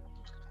memo.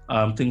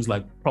 Things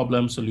like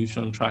problem,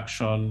 solution,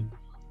 traction,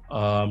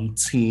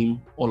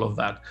 team, all of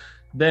that.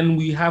 Then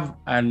we have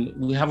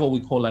what we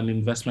call an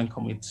investment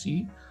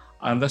committee.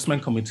 Our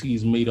investment committee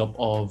is made up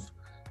of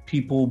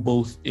people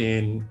both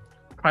in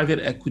private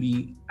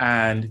equity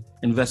and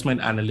investment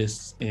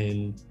analysts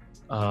in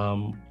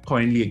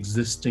currently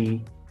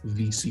existing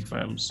VC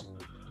firms.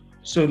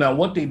 So now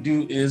what they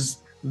do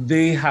is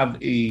they have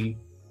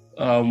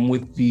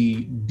with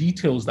the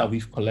details that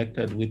we've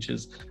collected,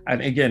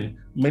 and again,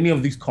 many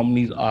of these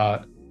companies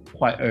are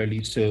quite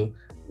early, so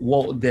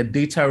their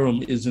data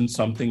room isn't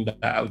something that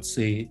I would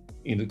say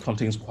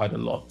contains quite a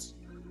lot.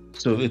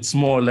 So it's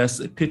more or less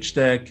a pitch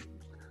deck,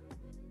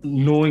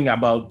 doing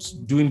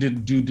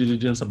the due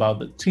diligence about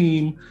the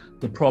team,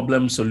 the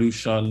problem,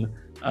 solution,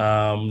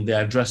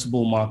 the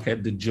addressable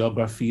market, the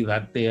geography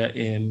that they're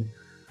in.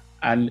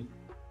 And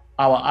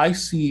our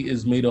IC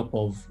is made up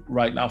of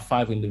right now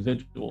 5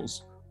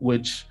 individuals,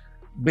 which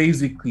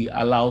basically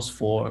allows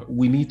for,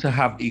 we need to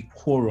have a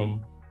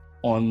quorum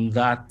on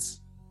that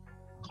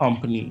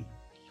company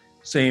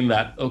saying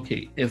that,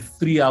 okay,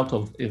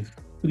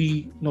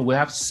 we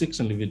have 6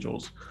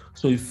 individuals.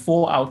 So if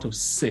 4 out of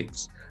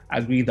 6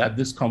 agree that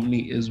this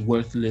company is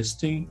worth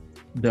listing,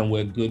 then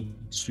we're good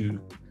to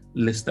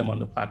list them on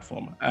the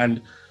platform.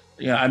 And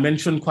I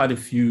mentioned quite a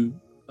few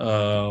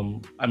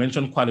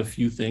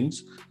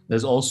things.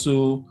 There's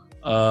also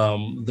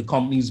the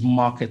company's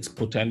market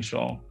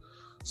potential.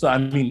 So I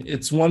mean,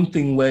 it's one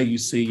thing where you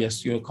say,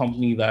 yes, you're a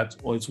company that,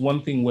 or it's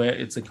one thing where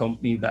it's a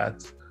company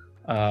that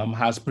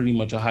has pretty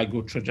much a high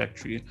growth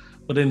trajectory.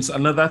 But then it's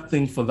another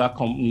thing for that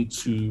company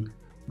to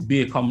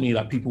be a company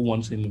that people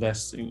want to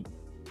invest in.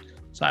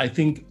 So I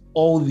think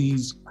all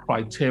these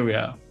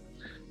criteria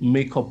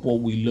make up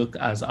what we look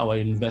as our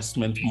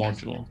investment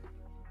module.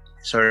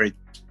 Sorry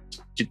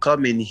to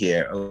come in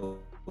here.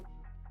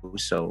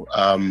 So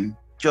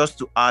just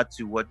to add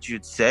to what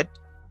you'd said,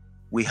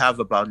 we have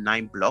about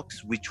 9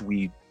 blocks which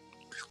we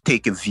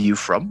take a view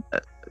from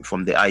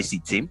the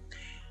IC team.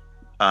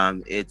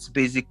 It's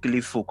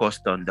basically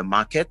focused on the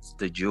market,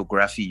 the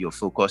geography you're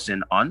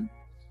focusing on.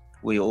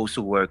 We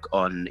also work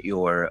on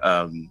your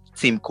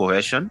team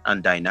cohesion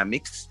and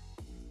dynamics.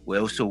 We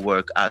also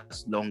work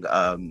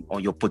on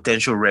your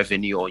potential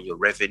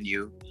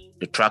revenue,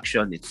 the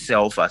traction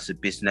itself as a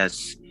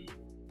business,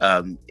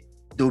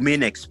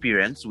 domain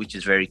experience, which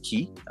is very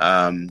key,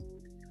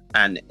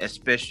 and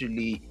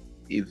especially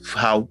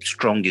how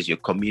strong is your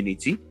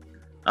community.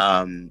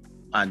 and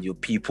your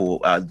people,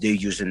 are they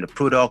using the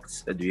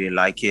products? Do they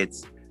like it?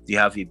 Do you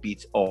have a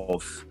bit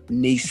of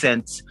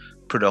nascent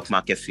product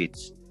market fit?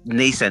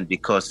 Nascent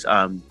because,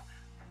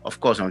 of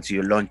course, until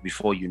you launch,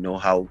 before you know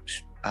how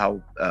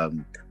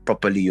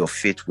properly you're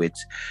fit with.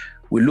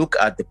 We look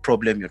at the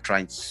problem you're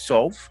trying to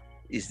solve.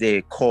 Is there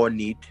a core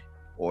need,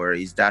 or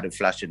is that a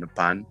flash in the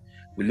pan?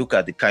 We look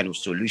at the kind of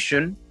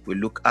solution. We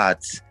look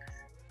at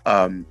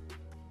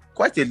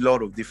quite a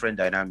lot of different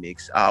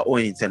dynamics, our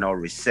own internal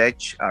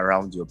research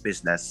around your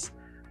business.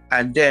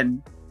 And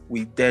then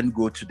we then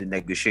go to the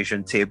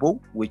negotiation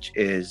table, which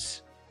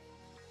is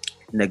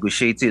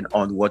negotiating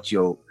on what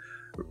you're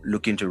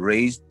looking to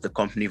raise, the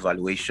company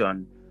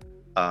valuation,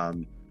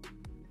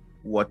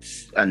 what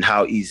and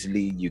how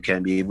easily you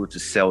can be able to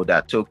sell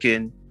that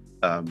token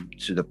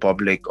to the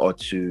public or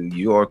to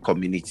your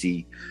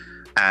community.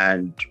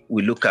 And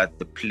we look at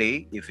the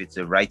play, if it's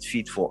a right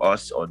fit for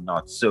us or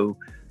not. So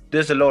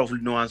there's a lot of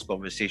nuanced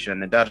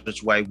conversation, and that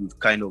is why we've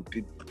kind of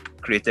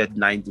created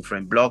 9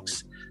 different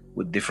blocks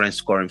with different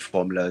scoring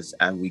formulas,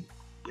 and we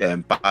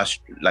pass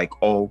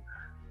like all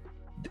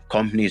the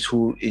companies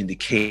who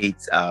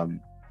indicate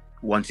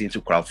wanting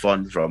to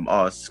crowdfund from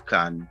us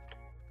can.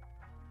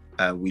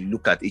 We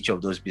look at each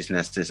of those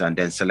businesses and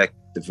then select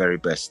the very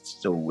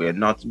best. So we're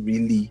not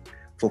really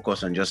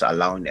focused on just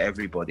allowing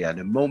everybody at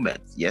the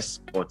moment, yes,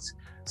 but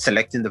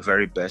selecting the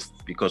very best,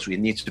 because we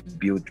need to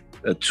build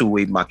a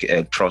two-way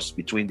market trust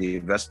between the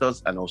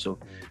investors and also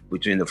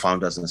between the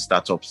founders and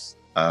startups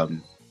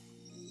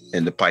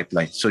in the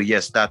pipeline. So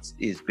yes, that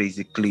is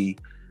basically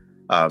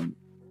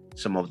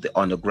some of the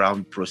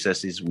on-the-ground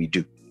processes we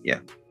do. Yeah.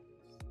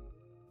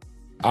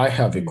 I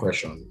have a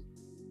question.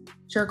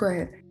 Sure, go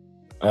ahead.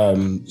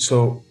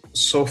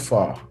 So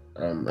far,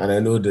 and I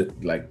know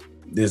that like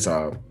these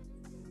are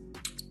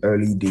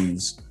early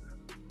days,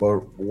 but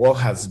what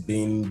has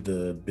been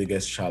the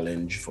biggest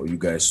challenge for you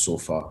guys so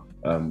far?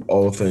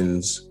 All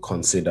things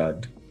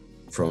considered,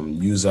 from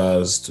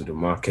users to the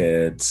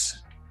market,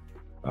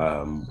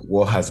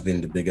 what has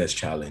been the biggest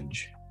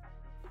challenge?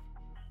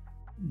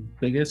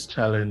 Biggest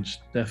challenge,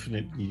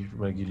 definitely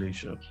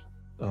regulation.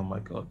 Oh my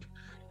God.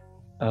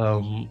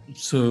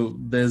 So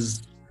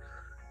there's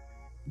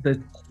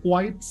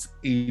quite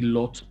a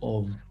lot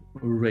of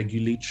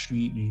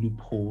regulatory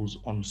loopholes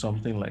on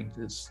something like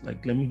this.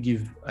 Like, let me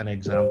give an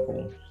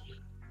example.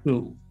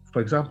 So,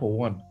 for example,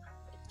 one,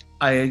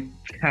 I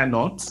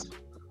cannot,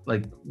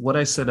 like what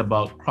I said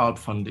about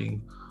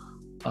crowdfunding,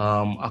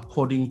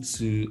 according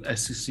to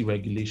SEC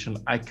regulation,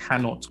 I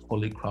cannot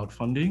call it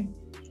crowdfunding,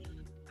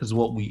 because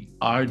what we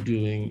are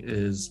doing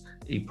is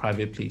a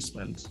private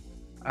placement,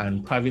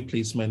 and private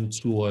placement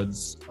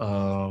towards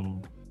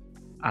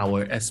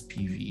our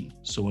SPV,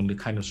 so in the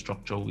kind of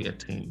structure we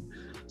attain.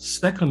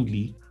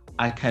 Secondly,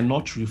 I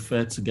cannot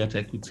refer to Get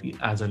Equity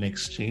as an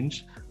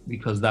exchange,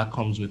 because that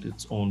comes with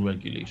its own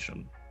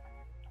regulation.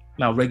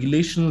 Now,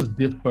 regulations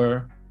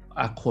differ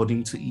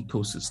according to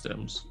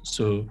ecosystems.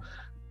 So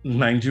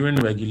Nigerian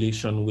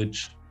regulation,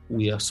 which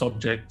we are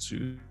subject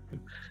to,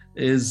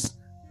 is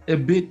a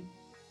bit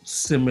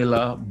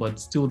similar, but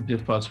still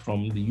differs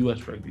from the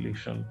US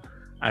regulation.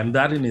 And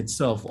that in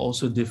itself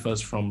also differs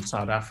from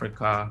South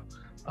Africa,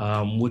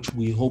 which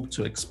we hope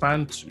to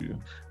expand to,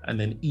 and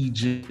then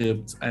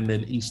Egypt, and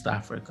then East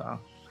Africa.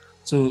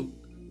 So,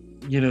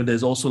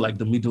 there's also like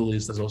the Middle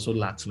East, there's also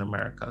Latin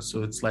America.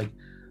 So it's like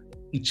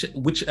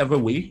whichever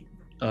way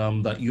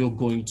that you're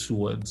going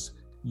towards,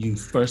 you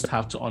first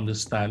have to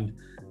understand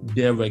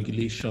their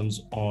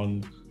regulations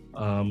on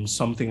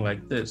something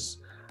like this.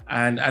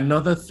 And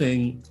another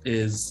thing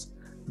is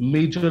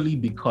majorly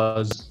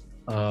because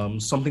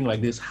something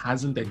like this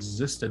hasn't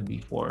existed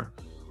before.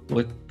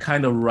 We're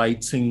kind of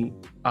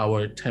writing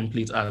our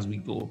templates as we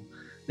go.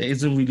 There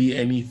isn't really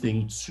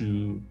anything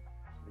to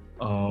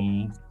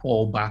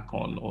fall back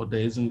on, or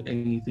there isn't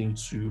anything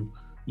to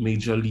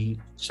majorly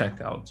check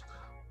out.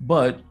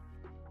 But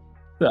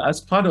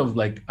as part of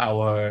like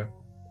our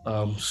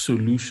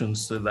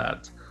solutions to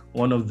that,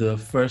 one of the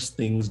first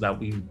things that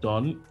we've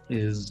done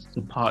is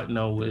to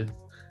partner with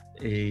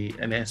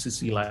an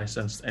SEC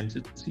licensed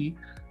entity.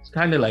 It's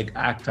kind of like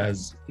act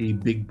as a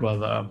big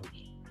brother.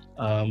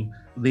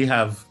 They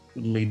have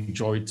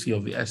majority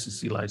of the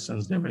SEC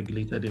license, they're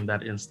regulated in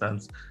that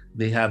instance.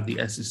 They have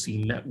the SEC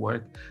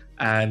network,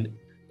 and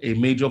a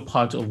major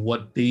part of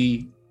what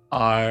they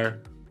are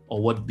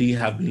or what they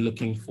have been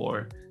looking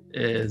for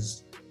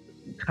is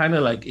kind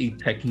of like a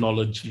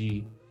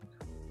technology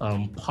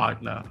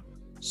partner.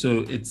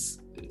 So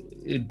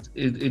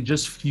it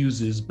just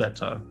fuses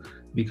better,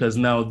 because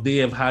now they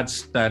have had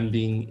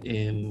standing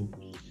in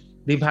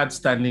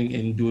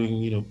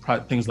doing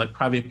things like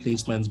private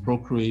placements,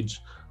 brokerage,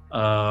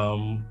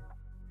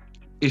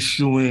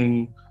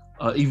 issuing,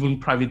 even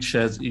private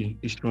shares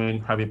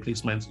issuing, private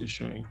placements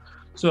issuing.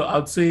 So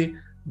I'd say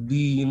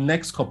the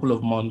next couple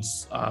of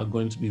months are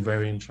going to be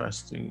very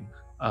interesting.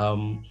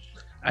 And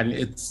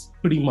it's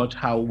pretty much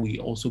how we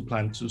also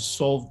plan to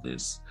solve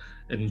this,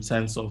 in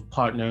sense of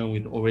partnering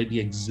with already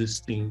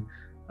existing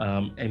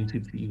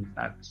entities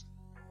that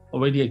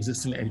already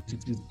existing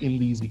entities in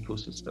these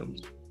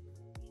ecosystems.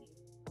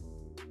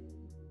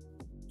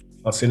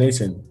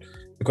 Fascinating.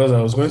 Because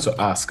I was going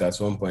to ask at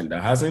one point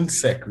that hasn't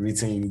SEC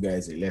written you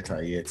guys a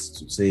letter yet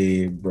to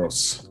say,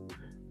 bros,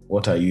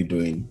 what are you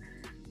doing?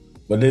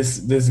 But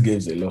this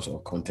gives a lot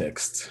of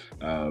context.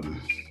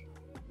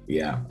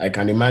 Yeah, I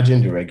can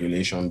imagine the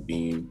regulation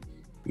being,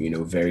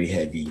 very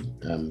heavy,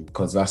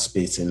 because that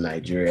space in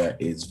Nigeria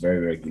is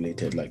very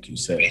regulated, like you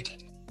said.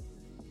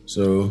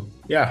 So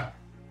yeah.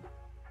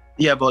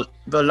 Yeah, but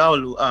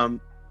Laolu,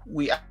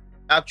 we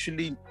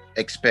actually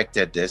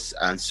expected this,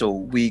 and so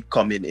we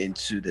coming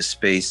into the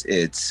space,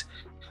 it's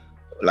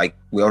like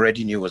we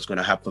already knew what's going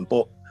to happen.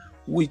 But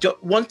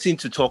one thing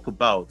to talk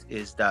about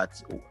is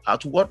that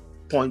at what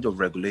point of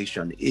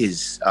regulation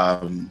is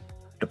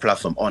the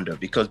platform under?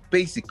 Because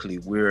basically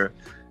we're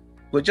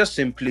just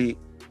simply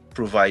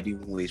providing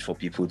ways for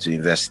people to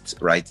invest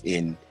right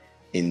in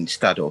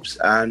startups,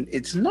 and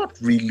it's not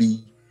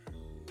really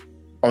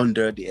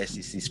under the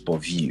SEC's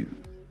purview,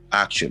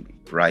 actually,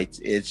 right?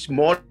 It's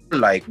more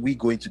like we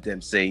going to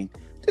them saying,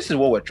 this is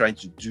what we're trying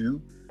to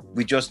do,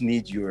 we just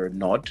need your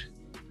nod.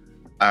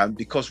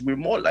 Because we're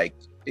more like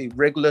a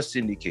regular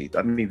syndicate.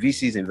 I mean,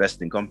 VCs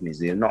invest in companies,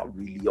 they're not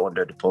really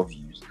under the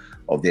purviews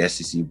of the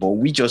SEC, but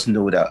we just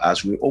know that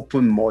as we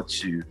open more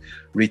to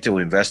retail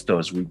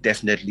investors, we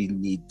definitely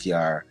need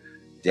their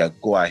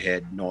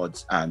go-ahead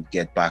nods and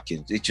get back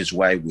in, which is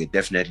why we're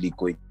definitely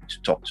going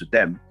to talk to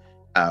them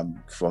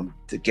from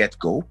the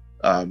get-go,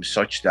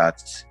 such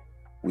that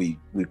we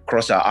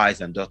cross our I's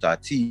and dot our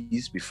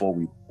T's before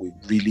we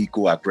really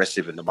go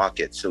aggressive in the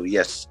market. So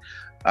yes,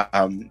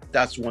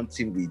 that's one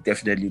thing we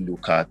definitely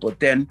look at. But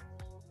then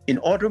in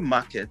other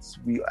markets,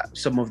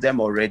 some of them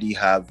already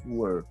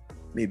who are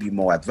maybe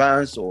more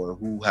advanced or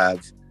who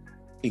have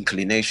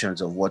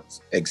inclinations of what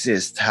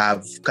exists,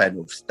 have kind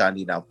of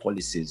standing out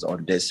policies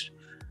on this,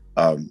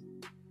 on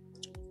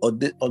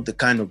the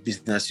kind of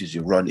businesses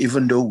you run,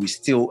 even though we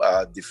still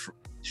are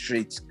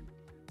straight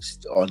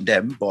on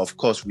them. But of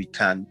course, we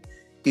can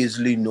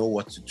easily know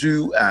what to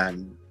do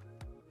and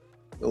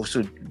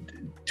also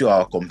do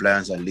our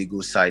compliance and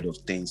legal side of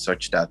things,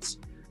 such that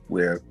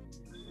we're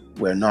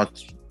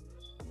not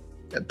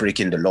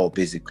breaking the law,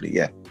 basically.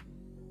 Yeah.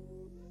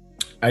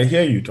 I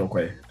hear you,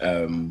 Tokwe.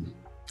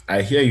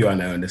 I hear you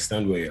and I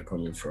understand where you're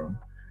coming from.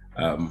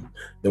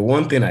 The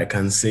one thing I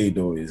can say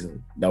though is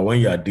that when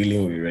you are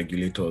dealing with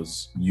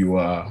regulators, you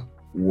are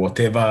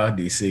whatever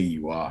they say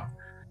you are.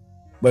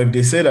 But if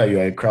they say that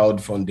you're a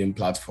crowdfunding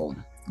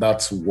platform,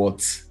 that's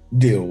what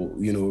they'll,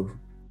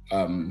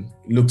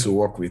 look to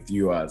work with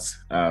you as.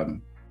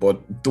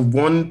 But the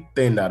one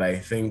thing that I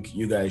think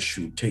you guys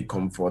should take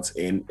comfort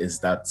in is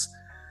that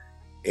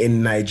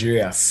in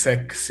Nigeria,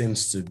 SEC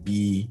seems to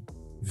be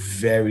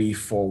very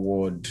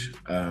forward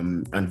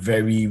and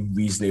very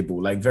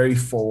reasonable, like very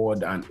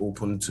forward and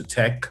open to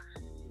tech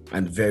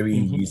and very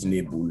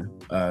reasonable.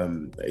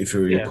 If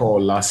you recall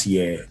last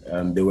year,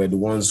 they were the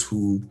ones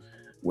who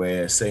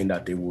were saying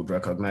that they would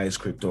recognize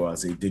crypto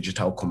as a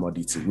digital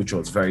commodity, which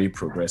was very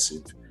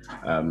progressive.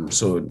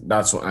 So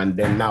that's what, and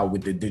then now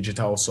with the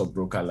digital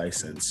sub-broker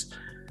license,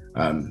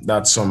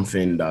 that's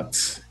something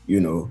that,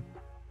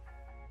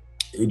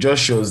 it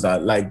just shows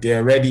that like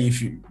they're ready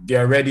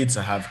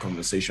to have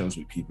conversations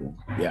with people.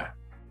 Yeah.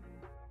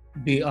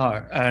 They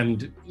are,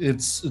 and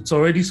it's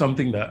already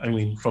something that, I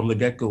mean, from the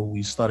get-go,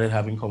 we started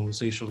having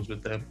conversations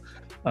with them.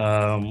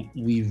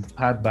 We've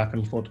had back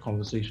and forth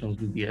conversations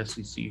with the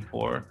SEC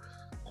for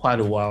quite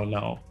a while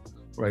now,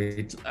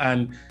 right?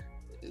 And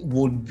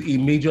a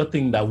major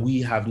thing that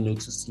we have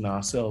noticed in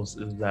ourselves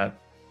is that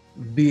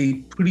they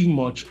pretty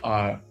much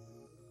are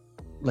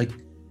like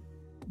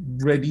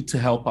ready to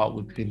help out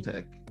with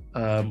fintech.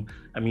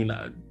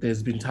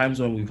 There's been times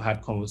when we've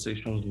had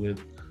conversations with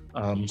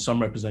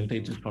some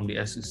representatives from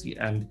the SEC,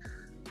 and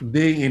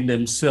they in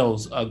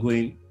themselves are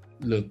going,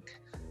 look,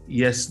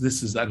 yes,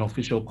 this is an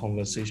official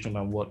conversation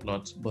and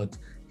whatnot, but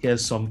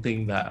here's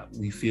something that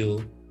we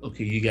feel,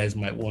 okay, you guys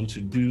might want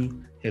to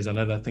do. Here's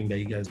another thing that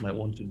you guys might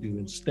want to do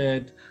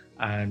instead.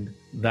 And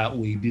that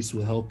way, this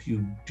will help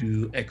you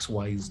do X,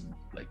 Y, Z.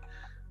 Like,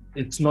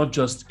 it's not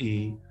just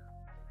a,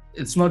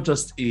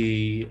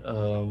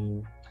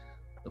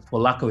 for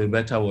lack of a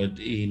better word,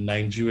 a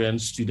Nigerian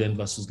student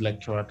versus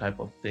lecturer type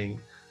of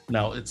thing.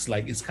 Now it's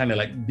kind of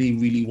like they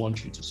really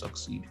want you to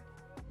succeed.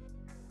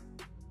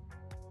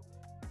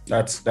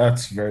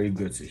 That's very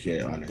good to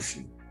hear,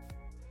 honestly.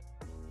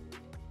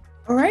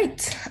 All right.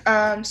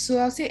 So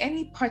I'll say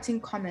any parting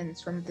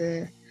comments from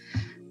the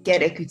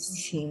Get Equity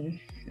team.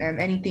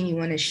 Anything you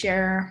want to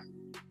share?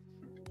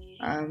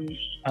 I'll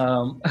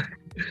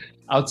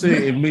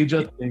say a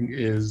major thing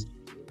is,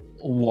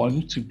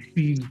 one, to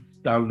please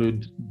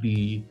download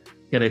the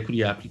Get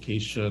Equity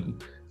application.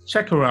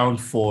 Check around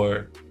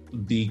for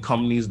the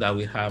companies that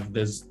we have.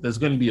 There's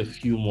going to be a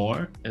few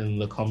more in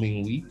the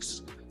coming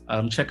weeks.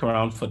 Check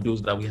around for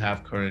those that we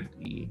have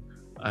currently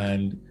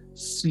and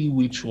see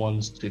which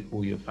ones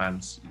tickle your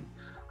fancy.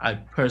 I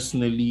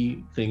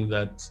personally think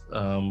that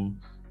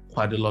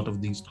quite a lot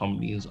of these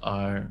companies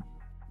are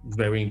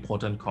very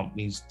important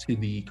companies to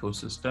the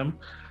ecosystem,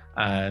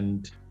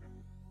 and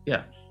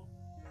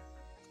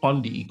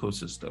on the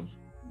ecosystem,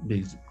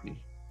 basically.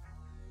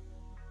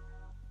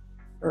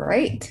 All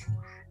right.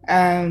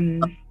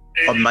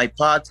 On my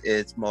part,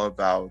 it's more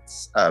about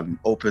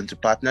open to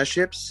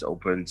partnerships,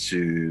 open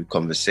to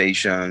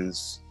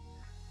conversations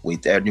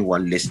with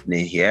anyone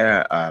listening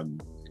here.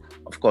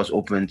 Of course,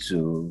 open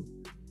to,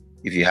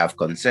 if you have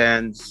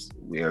concerns,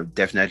 we are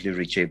definitely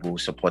reachable,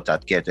 support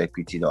at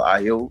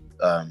getequity.io.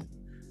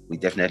 We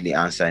definitely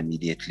answer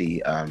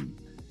immediately.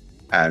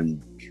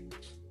 And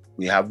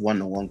we have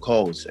one-on-one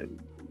calls.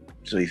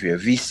 So if you're a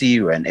VC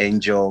or an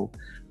angel,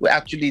 we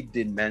actually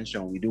did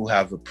mention we do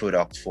have a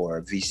product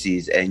for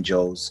VCs,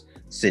 angels,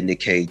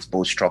 syndicates,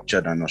 both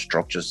structured and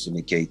unstructured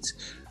syndicates.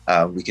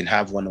 We can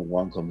have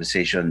one-on-one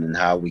conversation on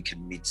how we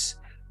can meet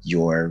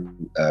your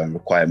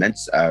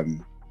requirements.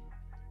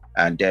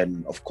 And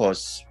then, of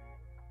course,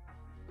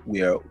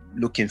 we are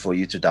looking for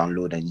you to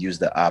download and use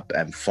the app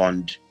and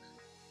fund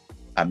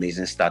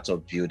amazing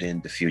startup building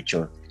the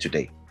future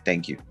today.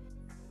 Thank you.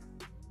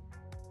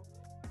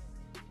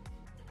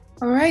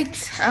 All right.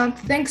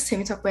 Thanks,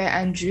 Temitope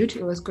and Jude.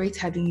 It was great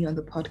having you on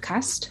the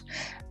podcast.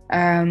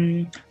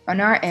 On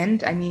our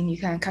end, I mean, you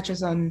can catch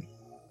us on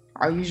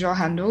our usual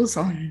handles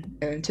on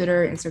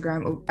Twitter,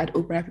 Instagram at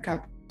Open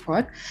Africa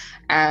Pod,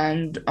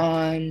 and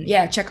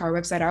check our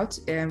website out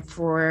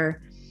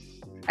for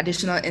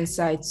additional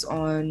insights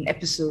on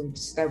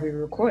episodes that we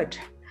record.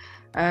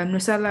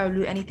 Nosa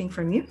Laulu, anything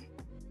from you?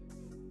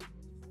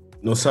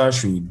 Nosa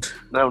should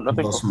nothing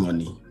give us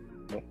money.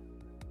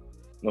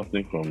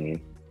 Nothing from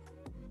me.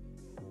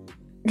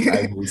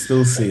 I will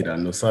still say that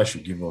Nosa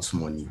should give us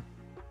money.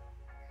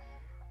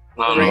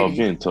 No, I'll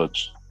be in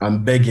touch.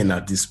 I'm begging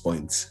at this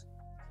point.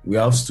 We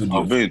have studios.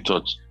 I'll be in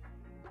touch.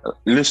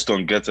 List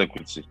on Get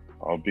Equity.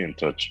 I'll be in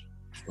touch.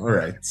 All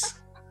right.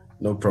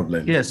 No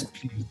problem. Yes,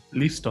 please.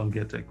 List on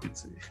Get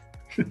Equity.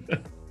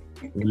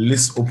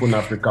 List Open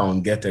Africa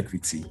on Get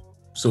Equity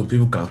so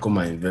people can come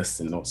and invest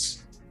in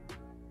us.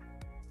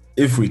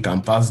 If we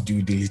can pass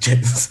due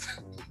diligence.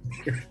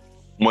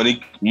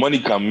 Money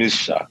can miss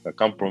Shark. I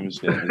can't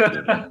promise you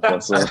anything.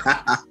 That's all.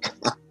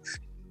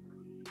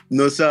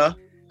 No, sir.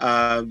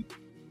 I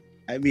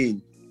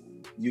mean,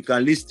 you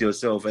can list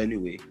yourself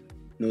anyway.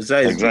 No,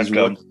 sir.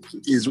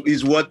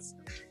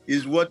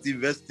 Is what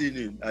investing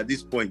in at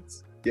this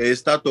point. You're a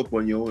startup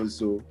on your own,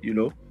 so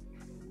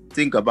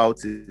think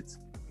about it.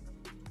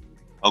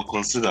 I'll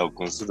consider.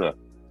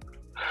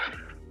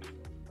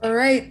 All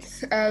right.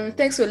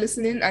 Thanks for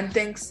listening, and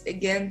thanks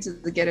again to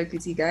the Get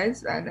Equity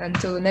guys. And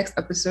until the next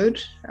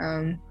episode,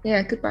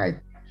 goodbye.